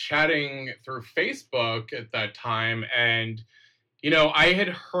started chatting through Facebook at that time. And, you know, I had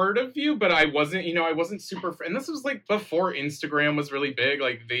heard of you, but I wasn't super, and this was like before Instagram was really big,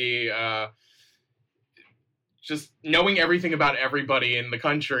 like just knowing everything about everybody in the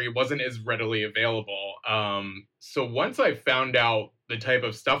country wasn't as readily available. So once I found out the type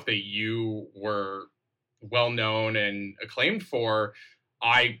of stuff that you were well known and acclaimed for,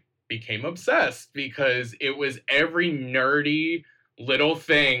 I became obsessed because it was every nerdy little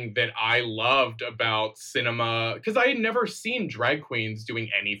thing that I loved about cinema, because I had never seen drag queens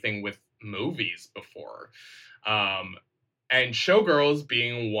doing anything with movies before. And Showgirls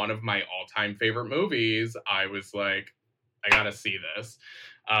being one of my all-time favorite movies, I was like, I gotta see this.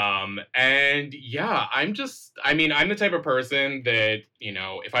 And yeah, I'm the type of person that, you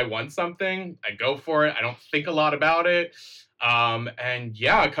know, if I want something, I go for it. I don't think a lot about it. And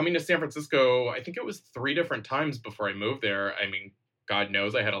yeah, coming to San Francisco, I think it was 3 different times before I moved there. I mean, God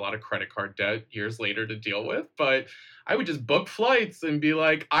knows I had a lot of credit card debt years later to deal with, but I would just book flights and be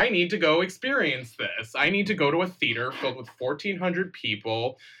like, I need to go experience this. I need to go to a theater filled with 1,400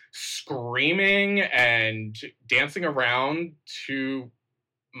 people screaming and dancing around to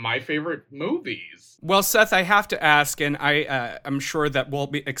my favorite movies. Well, Seth, I have to ask, and I'm sure that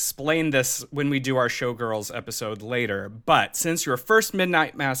we'll explain this when we do our Showgirls episode later, but since your first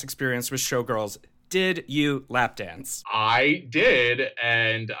Midnight Mass experience was Showgirls, did you lap dance? I did,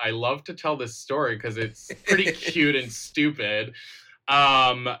 and I love to tell this story because it's pretty cute and stupid.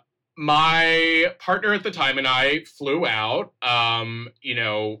 My partner at the time and I flew out. You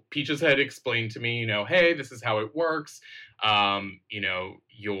know, Peaches had explained to me, you know, hey, this is how it works. You know,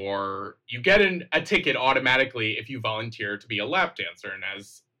 you get a ticket automatically if you volunteer to be a lap dancer, and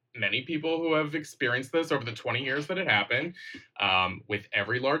as many people who have experienced this over the 20 years that it happened, with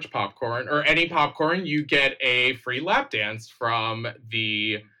every large popcorn or any popcorn, you get a free lap dance from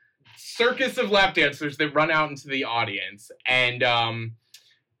the circus of lap dancers that run out into the audience. And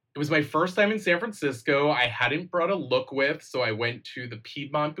it was my first time in San Francisco. I hadn't brought a look with, so I went to the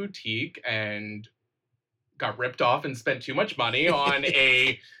Piedmont Boutique and got ripped off and spent too much money on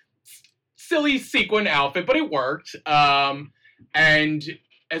a silly sequin outfit, but it worked. And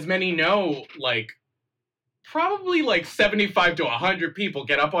as many know, like, probably like 75 to 100 people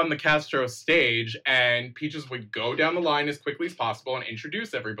get up on the Castro stage, and Peaches would go down the line as quickly as possible and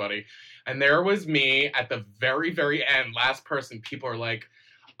introduce everybody. And there was me at the very, very end, last person. People are like,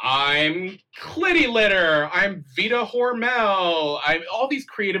 I'm Clitty Litter, I'm Vita Hormel, I'm all these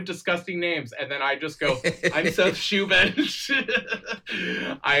creative, disgusting names. And then I just go, I'm Seth Shubin.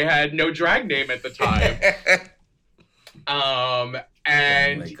 I had no drag name at the time.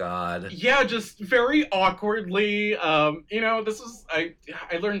 And oh my God. Yeah, just very awkwardly, you know, I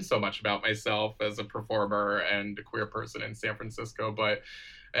learned so much about myself as a performer and a queer person in San Francisco, but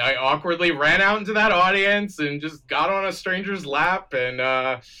I awkwardly ran out into that audience and just got on a stranger's lap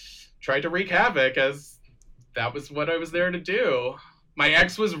and tried to wreak havoc, as that was what I was there to do. My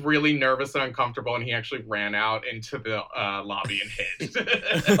ex was really nervous and uncomfortable, and he actually ran out into the lobby and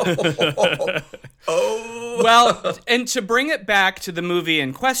hid. Oh. Well, and to bring it back to the movie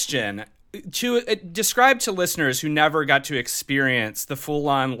in question, to describe to listeners who never got to experience the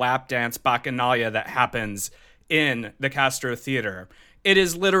full-on lap dance bacchanalia that happens in the Castro Theater, it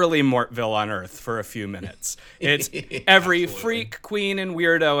is literally Mortville on Earth for a few minutes. It's every freak, queen, and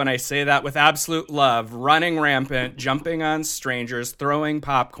weirdo, and I say that with absolute love, running rampant, jumping on strangers, throwing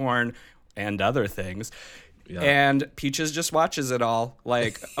popcorn, and other things. Yeah. And Peaches just watches it all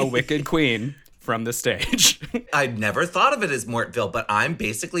like a wicked queen from the stage. I'd never thought of it as Mortville, but I'm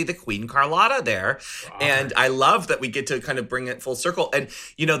basically the Queen Carlotta there. And I love that we get to kind of bring it full circle. And,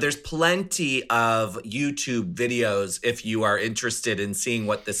 you know, there's plenty of YouTube videos if you are interested in seeing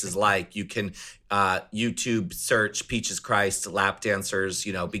what this is like. You can YouTube search Peaches Christ lap dancers,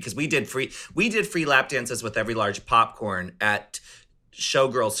 you know, because we did free lap dances with Every Large Popcorn at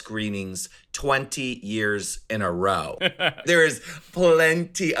Showgirl screenings 20 years in a row. There is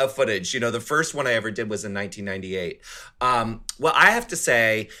plenty of footage. You know, the first one I ever did was in 1998. Well, I have to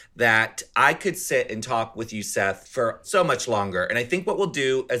say that I could sit and talk with you, Seth, for so much longer. And I think what we'll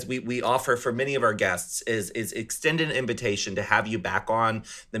do, as we offer for many of our guests, is extend an invitation to have you back on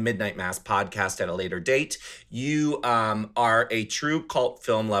the Midnight Mass podcast at a later date. You are a true cult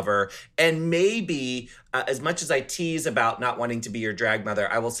film lover. And maybe, as much as I tease about not wanting to be your drag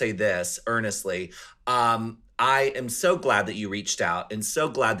mother, I will say this earnestly. I am so glad that you reached out and so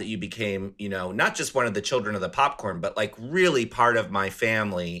glad that you became, you know, not just one of the children of the popcorn, but like really part of my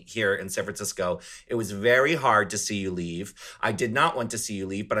family here in San Francisco. It was very hard to see you leave. I did not want to see you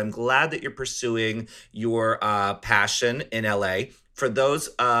leave, but I'm glad that you're pursuing your passion in LA. For those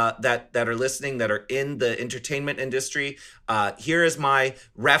that are listening that are in the entertainment industry, here is my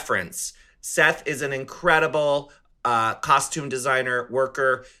reference. Seth is an incredible costume designer,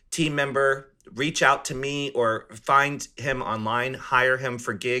 worker, team member. Reach out to me or find him online, hire him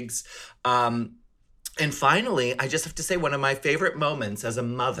for gigs. And finally, I just have to say one of my favorite moments as a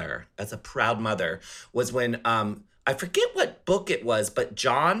mother, as a proud mother, was when I forget what book it was, but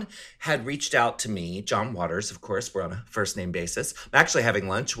John had reached out to me. John Waters, of course, we're on a first name basis. I'm actually having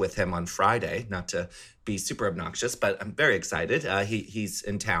lunch with him on Friday, not to be super obnoxious, but I'm very excited. He's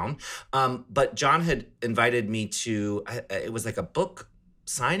in town. But John had invited me to, it was like a book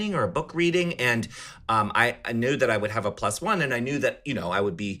signing or a book reading. And I knew that I would have a +1, and I knew that, you know, I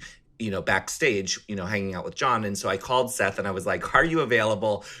would be, you know, backstage, you know, hanging out with John. And so I called Seth and I was like, are you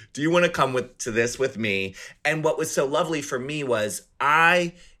available? Do you want to come to this with me? And what was so lovely for me was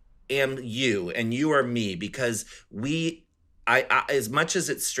I am you and you are me, because I as much as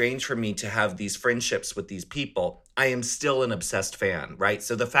it's strange for me to have these friendships with these people, I am still an obsessed fan, right?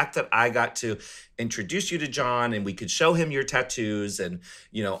 So the fact that I got to introduce you to John and we could show him your tattoos and,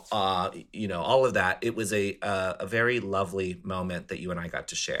 you know, all of that, it was a very lovely moment that you and I got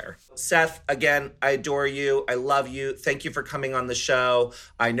to share. Seth, again, I adore you. I love you. Thank you for coming on the show.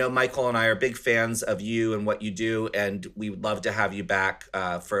 I know Michael and I are big fans of you and what you do, and we would love to have you back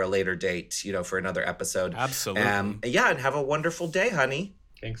for a later date, you know, for another episode. Absolutely. Yeah, and have a wonderful day, honey.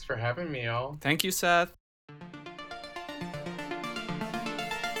 Thanks for having me, y'all. Thank you, Seth.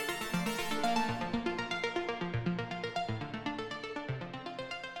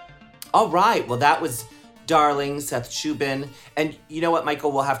 All right. Well, that was darling Seth Shubin. And you know what,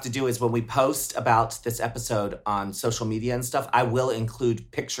 Michael, we'll have to do is when we post about this episode on social media and stuff, I will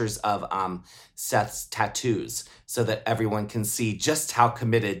include pictures of Seth's tattoos so that everyone can see just how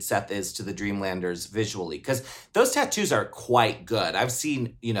committed Seth is to the Dreamlanders visually. Because those tattoos are quite good. I've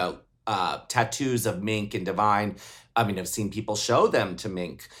seen, you know, tattoos of Mink and Divine. I mean, I've seen people show them to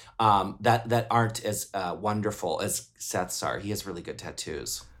Mink that aren't as wonderful as Seth's are. He has really good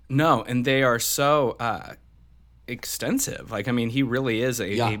tattoos. No, and they are so extensive. Like, I mean, he really is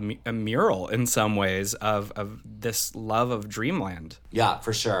a mural in some ways of this love of Dreamland. Yeah,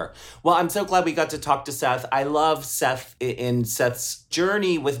 for sure. Well, I'm so glad we got to talk to Seth. I love Seth in Seth's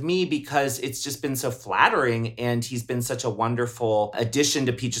journey with me because it's just been so flattering, and he's been such a wonderful addition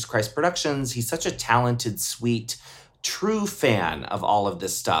to Peaches Christ Productions. He's such a talented, sweet, true fan of all of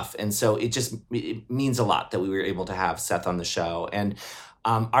this stuff. And so it means a lot that we were able to have Seth on the show. And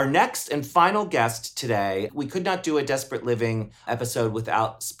our next and final guest today, we could not do a Desperate Living episode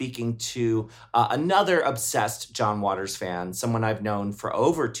without speaking to another obsessed John Waters fan, someone I've known for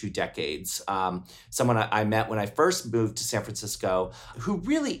over 2 decades, someone I met when I first moved to San Francisco, who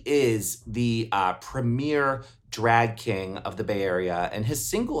really is the premier drag king of the Bay Area and has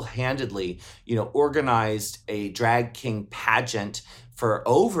single-handedly, organized a drag king pageant for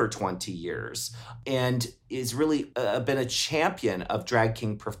over 20 years and is really been a champion of drag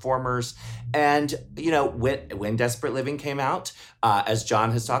king performers. And, when Desperate Living came out, as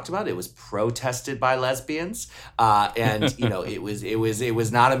John has talked about, it was protested by lesbians. And, it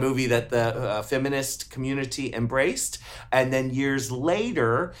was not a movie that the feminist community embraced. And then years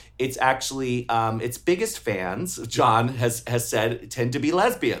later, it's actually, its biggest fans, John has said, tend to be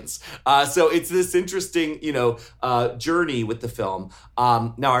lesbians. So it's this interesting, journey with the film.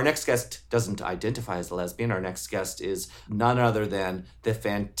 Now, our next guest doesn't identify as a lesbian. Our next guest is none other than the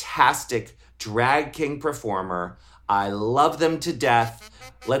fantastic drag king performer. I love them to death.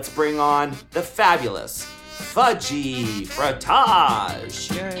 Let's bring on the fabulous Fudgy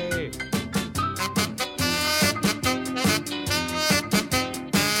Frottage. Yay!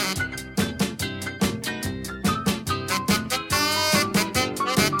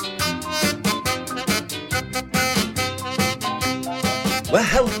 Well,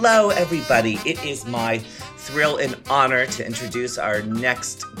 hello, everybody. It is my thrill and honor to introduce our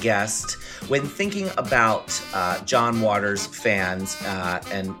next guest. When thinking about John Waters fans,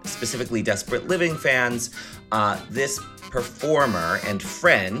 and specifically Desperate Living fans, this performer and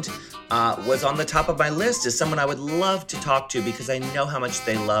friend was on the top of my list as someone I would love to talk to because I know how much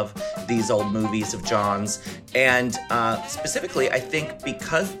they love these old movies of John's. And specifically, I think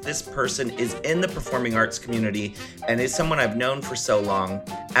because this person is in the performing arts community and is someone I've known for so long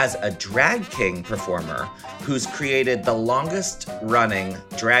as a drag king performer who's created the longest running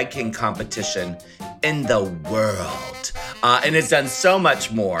drag king competition in the world. And has done so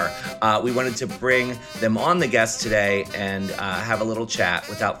much more. We wanted to bring them on the guest today and have a little chat.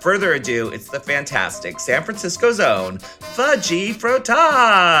 Without further ado, it's the fantastic San Francisco's own Fudgy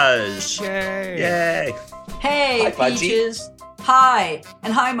Frottage. Yay! Hey, Hi, Fudgy. Peaches. Hi.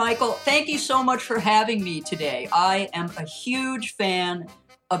 And hi, Michael. Thank you so much for having me today. I am a huge fan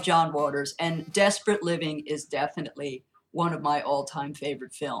of John Waters, and Desperate Living is definitely one of my all-time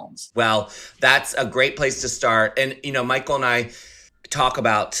favorite films. Well, that's a great place to start. And, Michael and I talk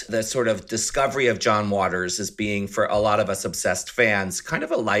about the sort of discovery of John Waters as being, for a lot of us obsessed fans, kind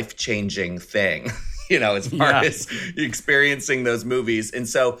of a life-changing thing, as far as experiencing those movies. And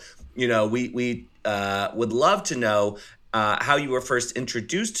so, we would love to know how you were first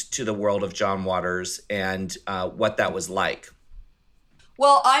introduced to the world of John Waters and what that was like.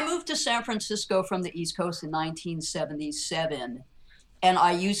 Well, I moved to San Francisco from the East Coast in 1977, and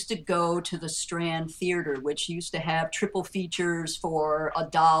I used to go to the Strand Theater, which used to have triple features for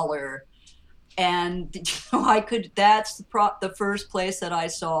 $1. And that's the first place that I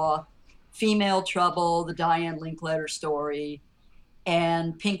saw Female Trouble, the Diane Linkletter story,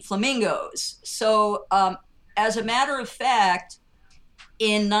 and Pink Flamingos. So as a matter of fact,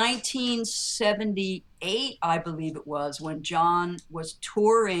 in 1978, I believe it was, when John was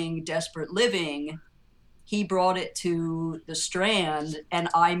touring Desperate Living, he brought it to the Strand, and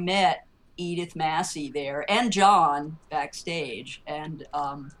I met Edith Massey there and John backstage. And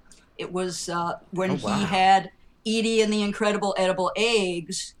it was when he had Edie and the Incredible Edible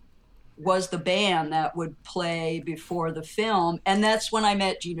Eggs was the band that would play before the film. And that's when I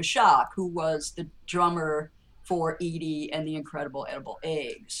met Gina Schock, who was the drummer for Edie and the Incredible Edible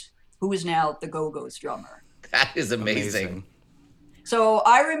Eggs, who is now the Go-Go's drummer. That is amazing. So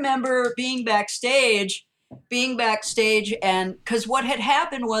I remember being backstage, and because what had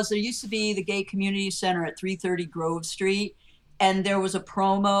happened was there used to be the Gay Community Center at 330 Grove Street, and there was a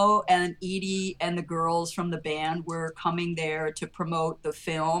promo, and Edie and the girls from the band were coming there to promote the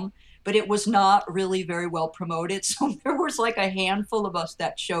film, but it was not really very well promoted. So there was like a handful of us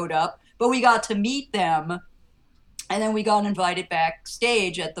that showed up, but we got to meet them. And then we got invited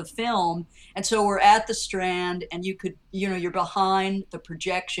backstage at the film. And so we're at the Strand, and you could, you're behind the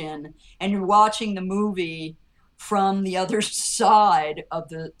projection and you're watching the movie from the other side of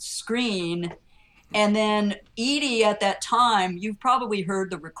the screen. And then Edie at that time, you've probably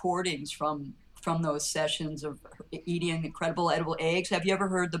heard the recordings from those sessions of Edie and Incredible Edible Eggs. Have you ever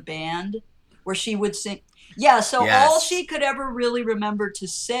heard the band where she would sing? Yeah, so Yes. All she could ever really remember to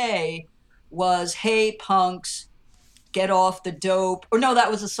say was, "Hey, punks, get off the dope." Or no,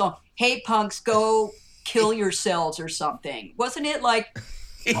 that was a song. "Hey, punks, go kill yourselves," or something. Wasn't it like,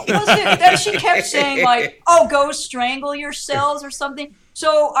 what was it? Then she kept saying like, "Oh, go strangle yourselves," or something.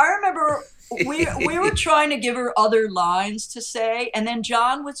 So I remember we were trying to give her other lines to say, and then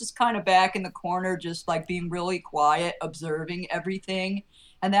John was just kind of back in the corner, just like being really quiet, observing everything.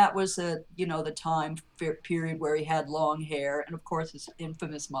 And that was the time period where he had long hair and, of course, his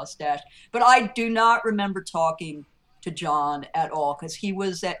infamous mustache. But I do not remember talking to John at all, because he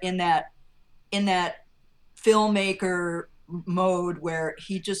was in that filmmaker mode where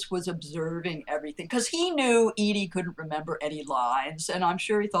he just was observing everything, because he knew Edie couldn't remember any lines, and I'm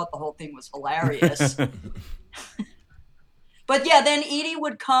sure he thought the whole thing was hilarious. But yeah, then Edie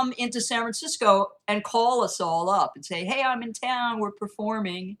would come into San Francisco and call us all up and say, hey, I'm in town, we're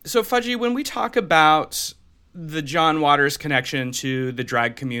performing. So Fudgy, when we talk about the John Waters connection to the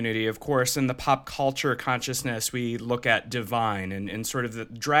drag community, of course, in the pop culture consciousness, we look at Divine and sort of the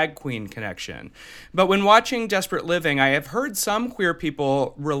drag queen connection. But when watching Desperate Living, I have heard some queer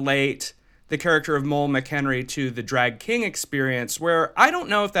people relate the character of Mole McHenry to the drag king experience, where I don't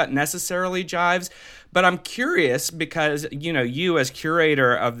know if that necessarily jives, but I'm curious because, you as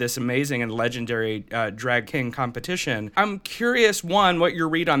curator of this amazing and legendary drag king competition, I'm curious, one, what your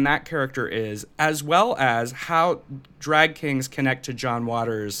read on that character is, as well as how drag kings connect to John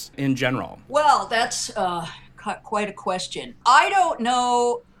Waters in general. Well, that's quite a question. I don't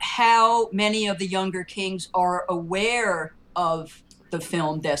know how many of the younger kings are aware of the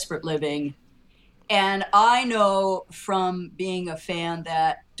film Desperate Living. And I know from being a fan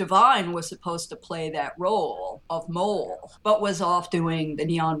that Divine was supposed to play that role of Mole, but was off doing The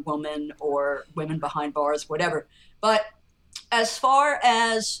Neon Woman or Women Behind Bars, whatever. But as far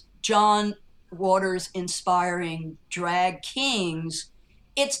as John Waters inspiring drag kings,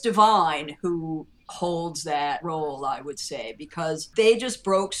 it's Divine who holds that role, I would say, because they just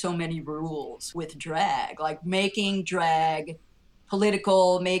broke so many rules with drag, like making drag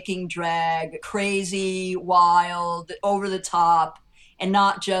political, making drag crazy, wild, over the top, and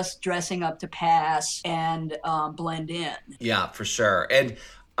not just dressing up to pass and blend in. Yeah, for sure. And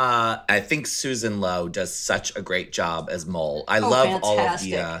I think Susan Lowe does such a great job as Mole. I love fantastic. all of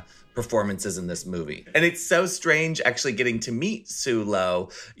the performances in this movie. And it's so strange actually getting to meet Sue Lowe,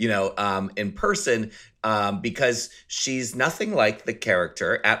 in person, because she's nothing like the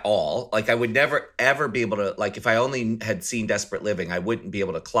character at all. Like, I would never, ever be able to, like, if I only had seen Desperate Living, I wouldn't be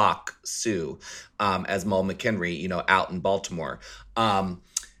able to clock Sue as Mole McHenry, out in Baltimore.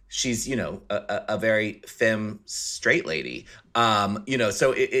 She's, a very femme straight lady,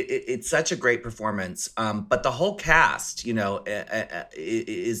 so it's such a great performance. But the whole cast,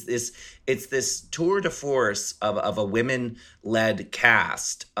 is this tour de force of a women-led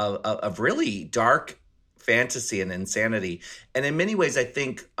cast of really dark fantasy and insanity. And in many ways, I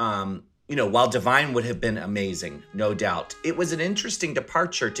think, while Divine would have been amazing, no doubt, it was an interesting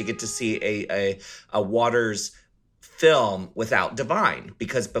departure to get to see a Waters film without Divine,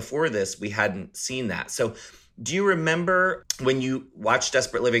 because before this we hadn't seen that. So do you remember when you watched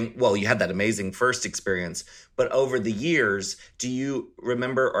Desperate Living? Well, you had that amazing first experience, but over the years, do you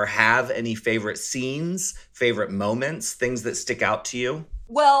remember or have any favorite scenes, favorite moments, things that stick out to you?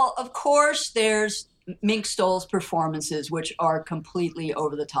 Well, of course, there's Mink Stoll's performances, which are completely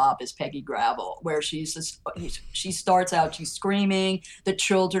over the top, as Peggy Gravel, where she starts out, she's screaming, the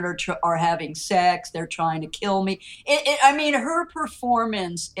children are having sex, they're trying to kill me. Her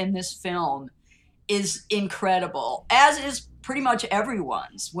performance in this film is incredible, as is pretty much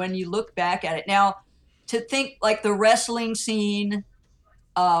everyone's when you look back at it. Now, to think like the wrestling scene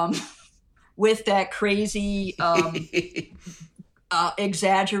with that crazy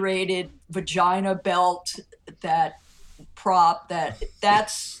exaggerated vagina belt, that prop,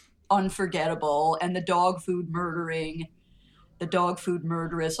 that's unforgettable. And the dog food murderess,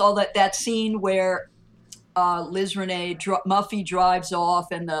 all that scene where Liz Renee Muffy drives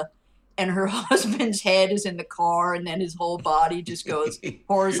off and her husband's head is in the car and then his whole body just goes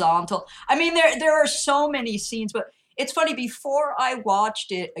horizontal. I mean, there are so many scenes, but it's funny, before I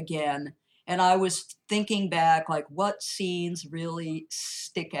watched it again, and I was thinking back, like, what scenes really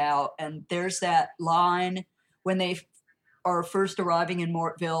stick out? And there's that line when they are first arriving in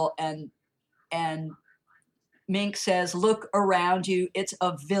Mortville, and Mink says, "Look around you, it's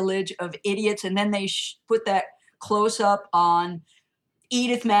a village of idiots." And then they put that close up on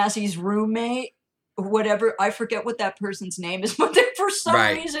Edith Massey's roommate, whatever. I forget what that person's name is, but for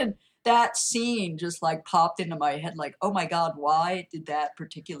some reason, that scene just like popped into my head, like, oh my God, why did that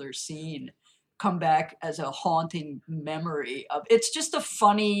particular scene come back as a haunting memory of? It's just a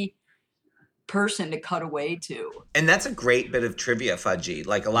funny person to cut away to. And that's a great bit of trivia, Fudgy.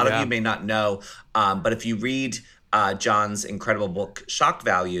 Like, a lot of you may not know, but if you read John's incredible book, Shock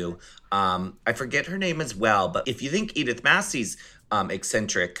Value. I forget her name as well, but if you think Edith Massey's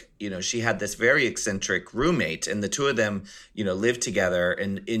eccentric, she had this very eccentric roommate, and the two of them, lived together,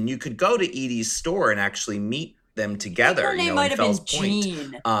 and you could go to Edie's store and actually meet them together. Her name might have been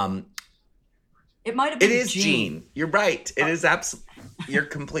Jean. It might have been. It is Jean. You're right. It is You're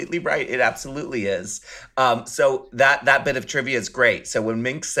completely right. It absolutely is. So that bit of trivia is great. So when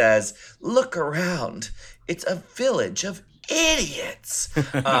Mink says, "Look around, it's a village of idiots,"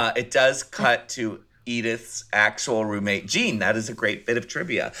 it does cut to Edith's actual roommate, Jean. That is a great bit of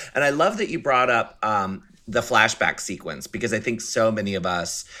trivia. And I love that you brought up the flashback sequence, because I think so many of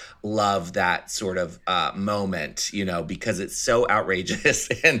us love that sort of moment, because it's so outrageous.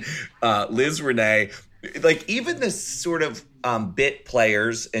 And Liz Renee, like, even this sort of bit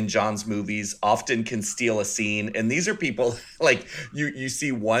players in John's movies often can steal a scene. And these are people like you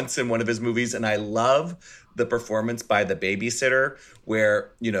see once in one of his movies. And I love the performance by the babysitter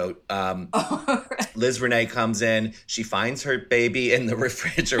where, Liz Renee comes in, she finds her baby in the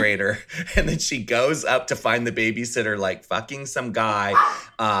refrigerator, and then she goes up to find the babysitter, like fucking some guy,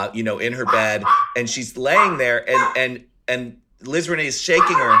 in her bed. And she's laying there and Liz Renee is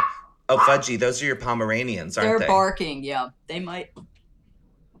shaking her. Oh, Fudgy, those are your Pomeranians, aren't they? They're barking, yeah. They might.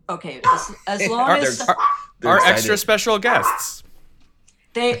 Okay, as long as... Our extra special guests.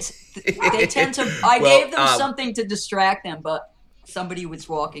 They tend to... I gave them something to distract them, but somebody was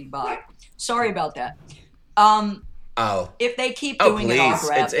walking by. Sorry about that. If they keep doing it, I'll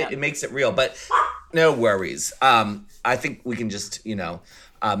grab them. It makes it real, but no worries. I think we can just,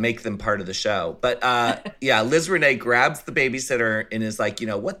 make them part of the show. But Liz Renee grabs the babysitter and is like,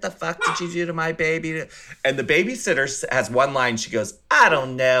 "What the fuck did you do to my baby?" And the babysitter has one line. She goes, "I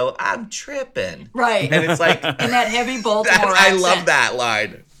don't know. I'm tripping." Right. And it's like in that heavy Baltimore accent. I love that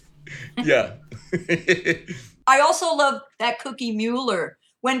line. Yeah. I also love that Cookie Mueller.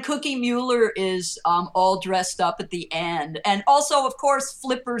 When Cookie Mueller is all dressed up at the end. And also, of course,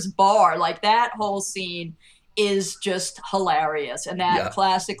 Flipper's bar. Like, that whole scene is just hilarious. And that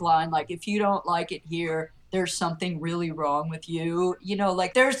classic line, like, "If you don't like it here, there's something really wrong with you."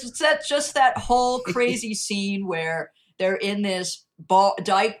 There's just that whole crazy scene where they're in this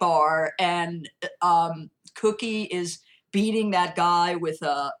dyke bar and Cookie is beating that guy with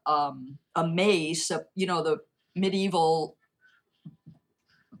a mace, the medieval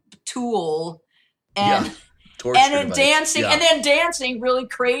tool, and then dancing really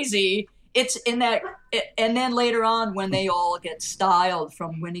crazy. It's in that, and then later on when they all get styled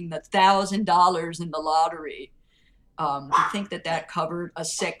from winning the $1,000 in the lottery, to think that covered a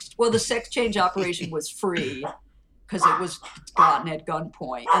sex. Well, the sex change operation was free because it was gotten at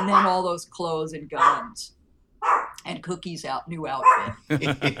gunpoint, and then all those clothes and guns, and Cookie's new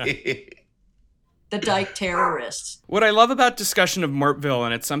outfit. The dyke terrorists. What I love about discussion of Mortville,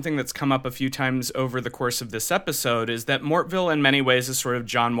 and it's something that's come up a few times over the course of this episode, is that Mortville in many ways is sort of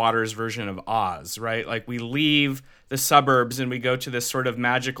John Waters' version of Oz, right? Like, we leave the suburbs and we go to this sort of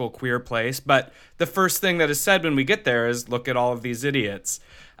magical queer place, but the first thing that is said when we get there is, "Look at all of these idiots."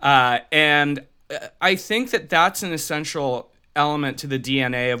 And I think that that's an essential element to the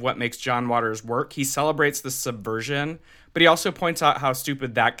DNA of what makes John Waters work. He celebrates the subversion, but he also points out how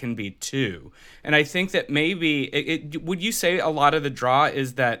stupid that can be too. And I think that maybe, would you say a lot of the draw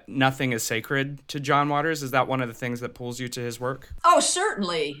is that nothing is sacred to John Waters? Is that one of the things that pulls you to his work? Oh,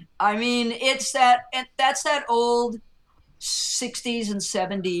 certainly. I mean, that's that old 60s and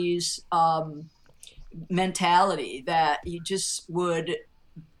 70s mentality that you just would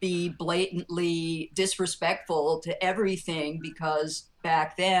be blatantly disrespectful to everything, because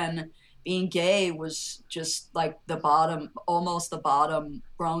back then being gay was just like almost the bottom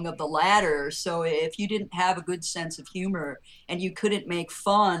rung of the ladder. So if you didn't have a good sense of humor and you couldn't make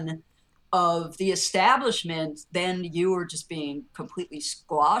fun of the establishment, then you were just being completely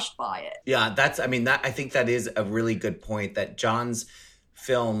squashed by it. Yeah, I think that is a really good point, that John's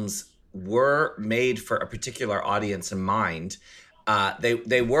films were made for a particular audience in mind.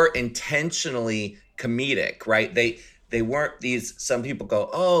 They were intentionally comedic, right? They weren't these, some people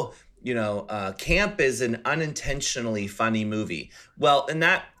go, Camp is an unintentionally funny movie. Well, in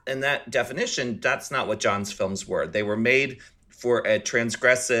that definition, that's not what John's films were. They were made for a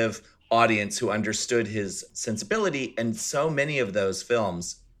transgressive audience who understood his sensibility. And so many of those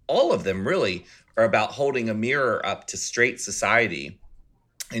films, all of them really, are about holding a mirror up to straight society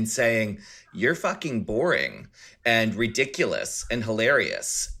and saying, "You're fucking boring and ridiculous and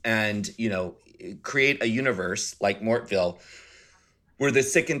hilarious," and, create a universe like Mortville where the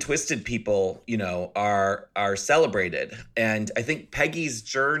sick and twisted people, are celebrated. And I think Peggy's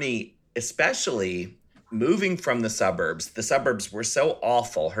journey especially moving from the suburbs were so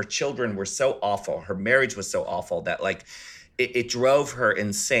awful. Her children were so awful. Her marriage was so awful that like it drove her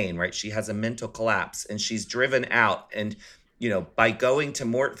insane, right? She has a mental collapse and she's driven out. And, you know, by going to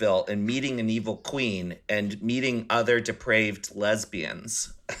Mortville and meeting an evil queen and meeting other depraved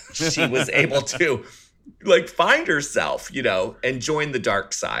lesbians, she was able to like find herself, you know, and join the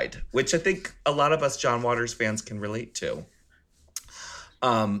dark side, which I think a lot of us John Waters fans can relate to.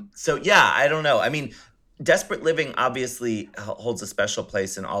 So yeah, I don't know. I mean, Desperate Living obviously holds a special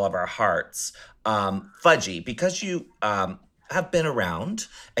place in all of our hearts. Fudgy, because you have been around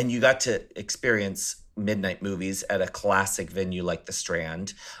and you got to experience midnight movies at a classic venue like the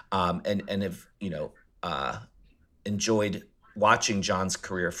Strand, and have, you know, enjoyed watching John's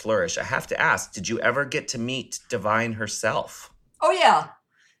career flourish. I have to ask, did you ever get to meet Divine herself? Oh yeah,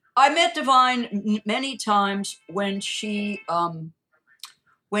 I met Divine many times when she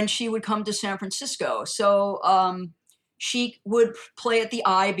would come to San Francisco. So she would play at the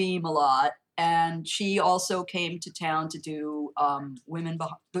I-Beam a lot, and she also came to town to do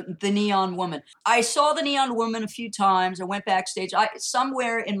the Neon Woman. I saw the Neon Woman a few times. I went backstage.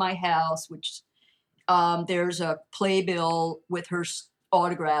 Somewhere in my house, which there's a playbill with her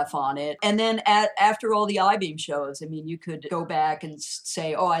autograph on it. And then after all the I-Beam shows, I mean, you could go back and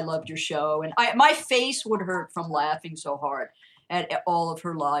say, oh, I loved your show. And my face would hurt from laughing so hard at all of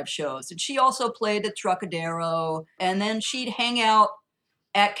her live shows. And she also played at Trocadero. And then she'd hang out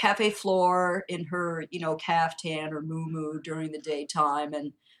at Cafe Flore in her, you know, caftan or muumuu during the daytime.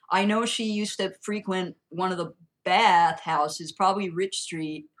 And I know she used to frequent one of the bath houses, probably Rich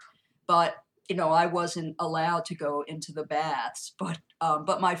Street, but you know, I wasn't allowed to go into the baths, but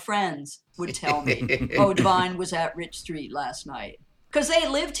my friends would tell me, oh, Divine was at Rich Street last night. Because they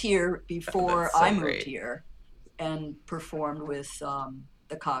lived here before So I moved great. here and performed with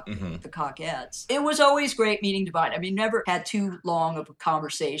the Cockettes. It was always great meeting Divine. I mean, never had too long of a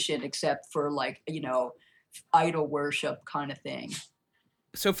conversation except for like, you know, idol worship kind of thing.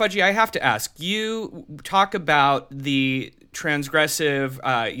 So, Fudgy, I have to ask, you talk about the transgressive,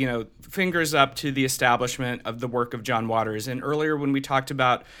 fingers up to the establishment of the work of John Waters. And earlier when we talked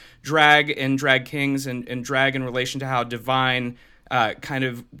about drag and drag kings and drag in relation to how Divine kind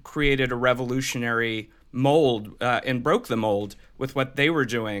of created a revolutionary mold and broke the mold with what they were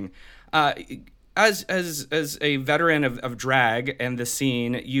doing. As a veteran of drag and the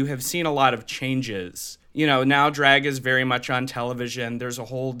scene, you have seen a lot of changes. You know, now drag is very much on television. There's a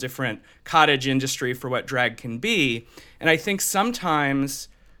whole different cottage industry for what drag can be. And I think sometimes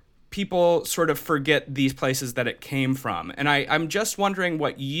people sort of forget these places that it came from. And I'm just wondering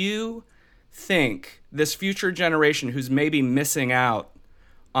what you think this future generation who's maybe missing out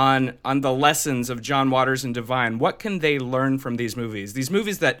on the lessons of John Waters and Divine, what can they learn from these movies? These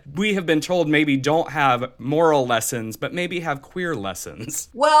movies that we have been told maybe don't have moral lessons, but maybe have queer lessons.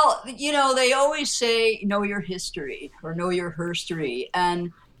 Well, you know, they always say, know your history or know your herstory.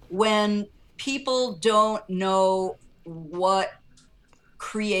 And when people don't know what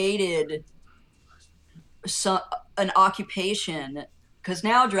created an occupation, because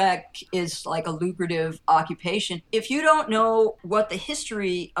now drag is like a lucrative occupation. If you don't know what the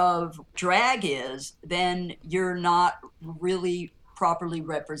history of drag is, then you're not really properly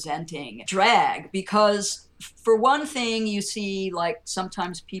representing drag. Because for one thing, you see like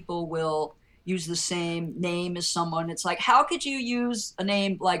sometimes people will use the same name as someone. It's like, how could you use a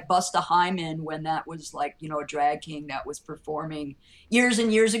name like Busta Hyman when that was like, you know, a drag king that was performing years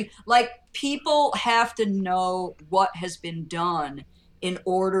and years ago? Like, people have to know what has been done in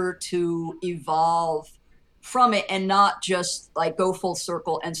order to evolve from it and not just like go full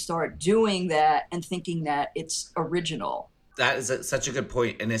circle and start doing that and thinking that it's original. That is such a good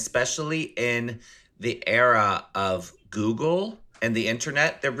point. And especially in the era of Google and the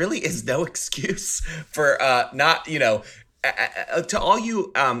internet, there really is no excuse for not, you know, to all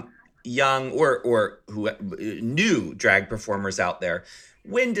you young or who new drag performers out there,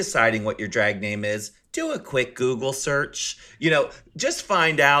 when deciding what your drag name is, do a quick Google search. You know, just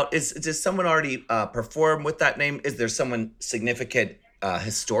find out, does someone already perform with that name? Is there someone significant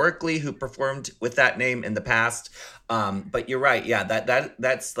historically who performed with that name in the past? But you're right. Yeah,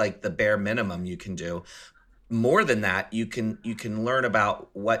 that's like the bare minimum you can do. More than that, you can learn about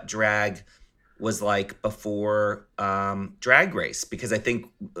what drag was like before Drag Race, because I think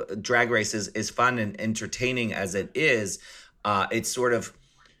Drag Race is fun and entertaining as it is. It's sort of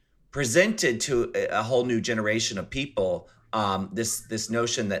presented to a whole new generation of people this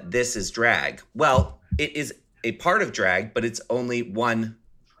notion that this is drag. Well, it is a part of drag, but it's only one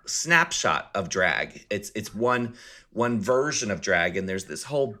snapshot of drag. It's one version of drag, and there's this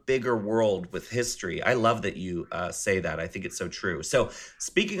whole bigger world with history. I love that you say that. I think it's so true. So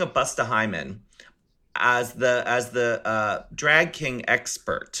speaking of Busta Hyman, as the drag king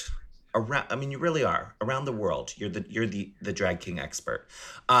expert around, I mean, you really are around the world. You're the drag king expert.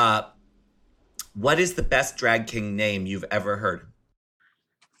 What is the best drag king name you've ever heard?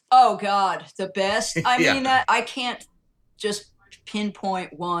 Oh God, the best. I Yeah. mean, I can't just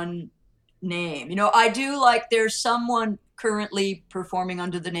pinpoint one name. You know, I do like there's someone currently performing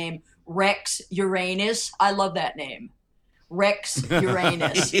under the name Rex Uranus. I love that name. Rex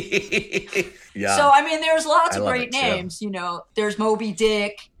Uranus. Yeah. So, I mean, there's lots I of love great it, too. names. You know, there's Moby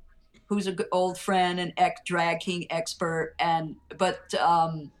Dick, who's an old friend and drag king expert. But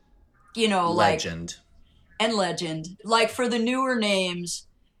you know, Legend. Legend. Like for the newer names,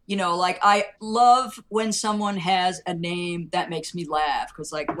 you know, like I love when someone has a name that makes me laugh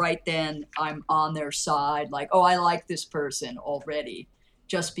because like right then I'm on their side. Like, oh, I like this person already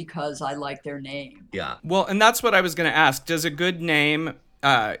just because I like their name. Yeah. Well, and that's what I was going to ask. Does a good name,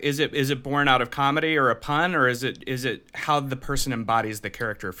 is it born out of comedy or a pun, or is it how the person embodies the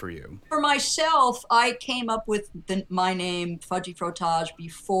character for you? For myself, I came up with my name, Fudgy Frottage,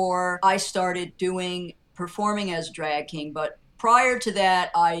 before I started performing as drag king. But prior to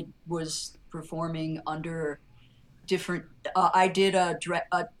that, I was performing under different. I did a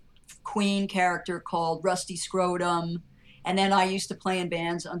queen character called Rusty Scrotum. And then I used to play in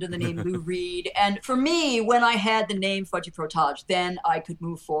bands under the name Lou Reed. And for me, when I had the name Fudgy Frottage, then I could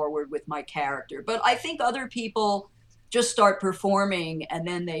move forward with my character. But I think other people just start performing and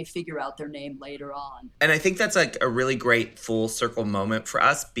then they figure out their name later on. And I think that's like a really great full circle moment for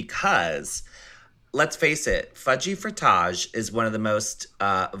us because, let's face it, Fudgy Frottage is one of the most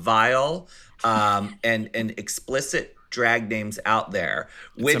vile and explicit drag names out there.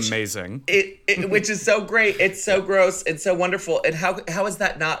 It's amazing. Which is so great. It's so gross and so wonderful. And how is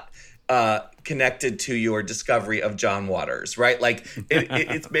that not connected to your discovery of John Waters, right? Like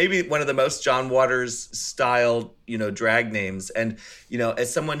it's maybe one of the most John Waters style, you know, drag names. And, you know,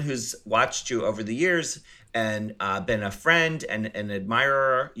 as someone who's watched you over the years and been a friend and an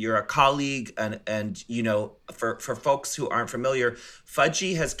admirer, you're a colleague, and you know, for folks who aren't familiar,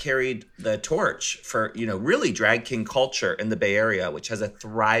 Fudgy has carried the torch for, you know, really drag king culture in the Bay Area, which has a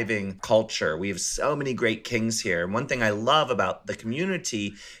thriving culture. We have so many great kings here. And one thing I love about the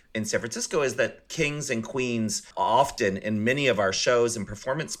community in San Francisco is that kings and queens often in many of our shows and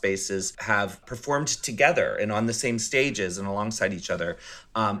performance spaces have performed together and on the same stages and alongside each other.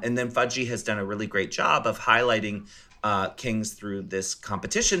 And then Fudgy has done a really great job of highlighting kings through this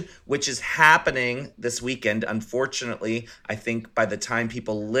competition, which is happening this weekend. Unfortunately, I think by the time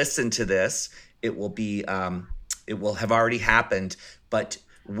people listen to this, it will have already happened. But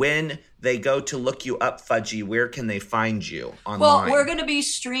when they go to look you up, Fudgy, where can they find you online? Well, we're going to be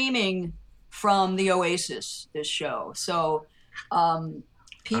streaming from the Oasis this show. So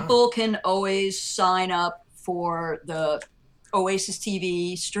people can always sign up for the Oasis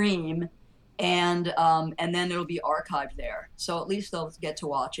TV stream, and then it'll be archived there. So at least they'll get to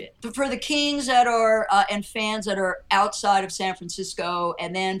watch it. For the kings that are and fans that are outside of San Francisco,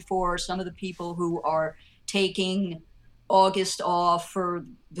 and then for some of the people who are taking August off for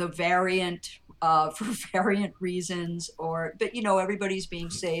the variant reasons, but you know, everybody's being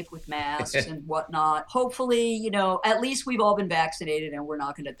safe with masks and whatnot. Hopefully, you know, at least we've all been vaccinated and we're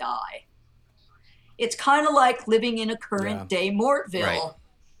not going to die. It's kind of like living in a current day Mortville, right,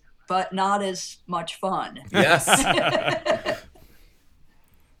 but not as much fun. Yes.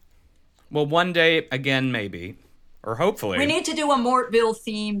 Well, one day again, maybe, or hopefully. We need to do a Mortville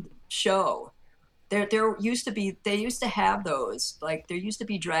themed show. There used to be, they used to have those, like there used to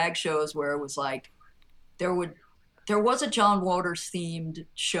be drag shows where it was like, there was a John Waters themed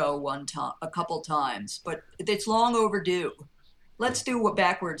show a couple times, but it's long overdue. Let's do a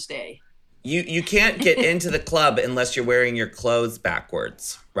backwards day. You can't get into the club unless you're wearing your clothes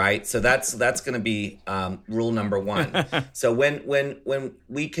backwards, right? So that's going to be rule number one. So when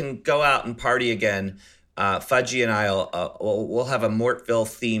we can go out and party again, Fudgy and we'll have a Mortville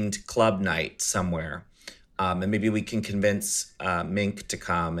themed club night somewhere, and maybe we can convince Mink to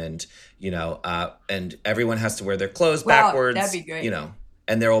come, and you know, and everyone has to wear their clothes backwards. That'd be great. You know,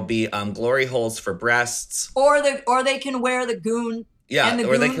 and there will be glory holes for breasts, or they can wear the goon. Yeah, and the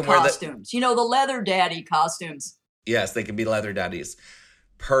or they goon can wear costumes. You know, the leather daddy costumes. Yes, they can be leather daddies.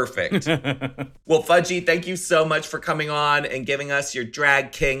 Perfect. Well, Fudgy, thank you so much for coming on and giving us your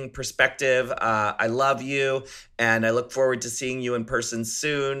drag king perspective. I love you, and I look forward to seeing you in person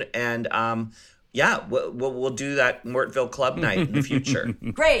soon. And we'll do that Mortville Club night in the future.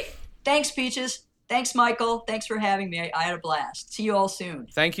 Great. Thanks, Peaches. Thanks, Michael. Thanks for having me. I had a blast. See you all soon.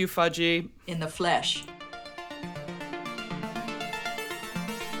 Thank you, Fudgy. In the flesh.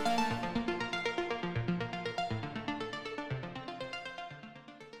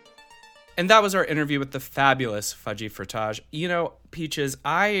 And that was our interview with the fabulous Fudgy Fertaj. You know, Peaches,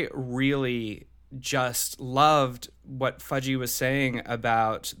 I really just loved what Fudgy was saying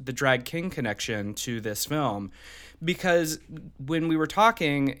about the Drag King connection to this film, because when we were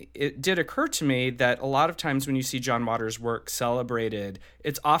talking, it did occur to me that a lot of times when you see John Waters' work celebrated,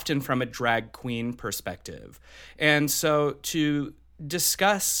 it's often from a drag queen perspective. And so to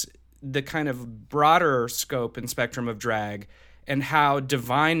discuss the kind of broader scope and spectrum of drag and how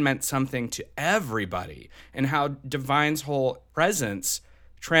Divine meant something to everybody and how Divine's whole presence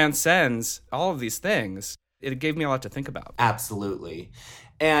transcends all of these things, it gave me a lot to think about. Absolutely.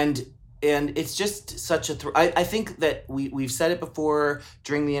 And it's just such I think that we've said it before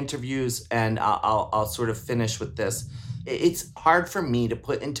during the interviews, and I'll sort of finish with this. It's hard for me to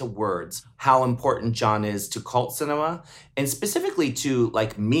put into words how important John is to cult cinema, and specifically to,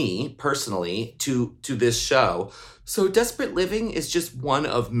 like, me personally, to this show. So Desperate Living is just one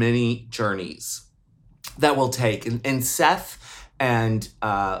of many journeys that we'll take. And Seth and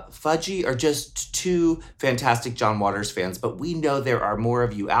Fudgy are just two fantastic John Waters fans, but we know there are more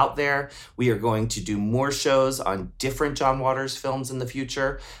of you out there. We are going to do more shows on different John Waters films in the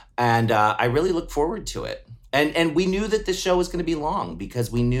future, and I really look forward to it. And we knew that this show was going to be long because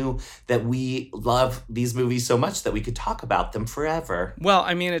we knew that we love these movies so much that we could talk about them forever. Well,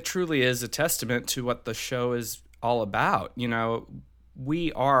 I mean, it truly is a testament to what the show is all about. You know,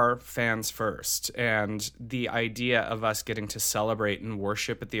 we are fans first, and the idea of us getting to celebrate and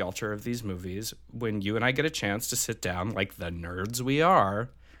worship at the altar of these movies, when you and I get a chance to sit down like the nerds we are,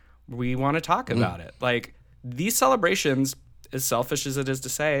 we want to talk about it. Like, these celebrations, as selfish as it is to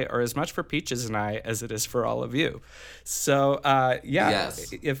say, are as much for Peaches and I as it is for all of you. So,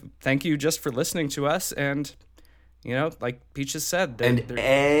 Yes. Thank you just for listening to us. And, you know, like Peaches said,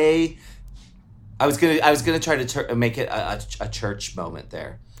 I was gonna try to make it a church moment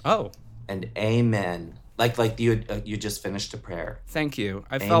there. Oh, and amen. Like you just finished a prayer. Thank you.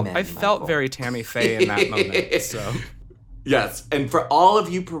 I Amen, felt Michael. very Tammy Faye in that moment. So. Yes, and for all of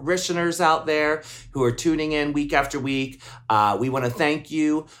you parishioners out there who are tuning in week after week, we want to thank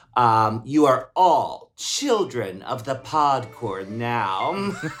you. You are all children of the Podcore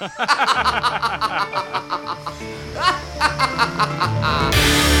now.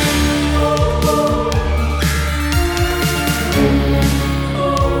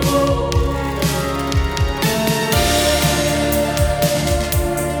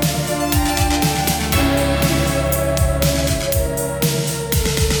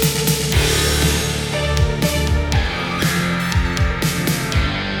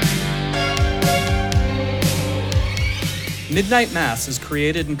 Midnight Mass is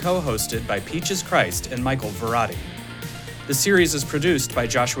created and co-hosted by Peaches Christ and Michael Verratti. The series is produced by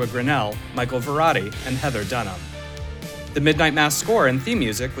Joshua Grinnell, Michael Verratti, and Heather Dunham. The Midnight Mass score and theme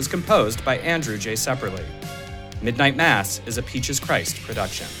music was composed by Andrew J. Sepperly. Midnight Mass is a Peaches Christ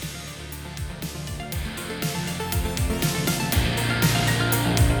production.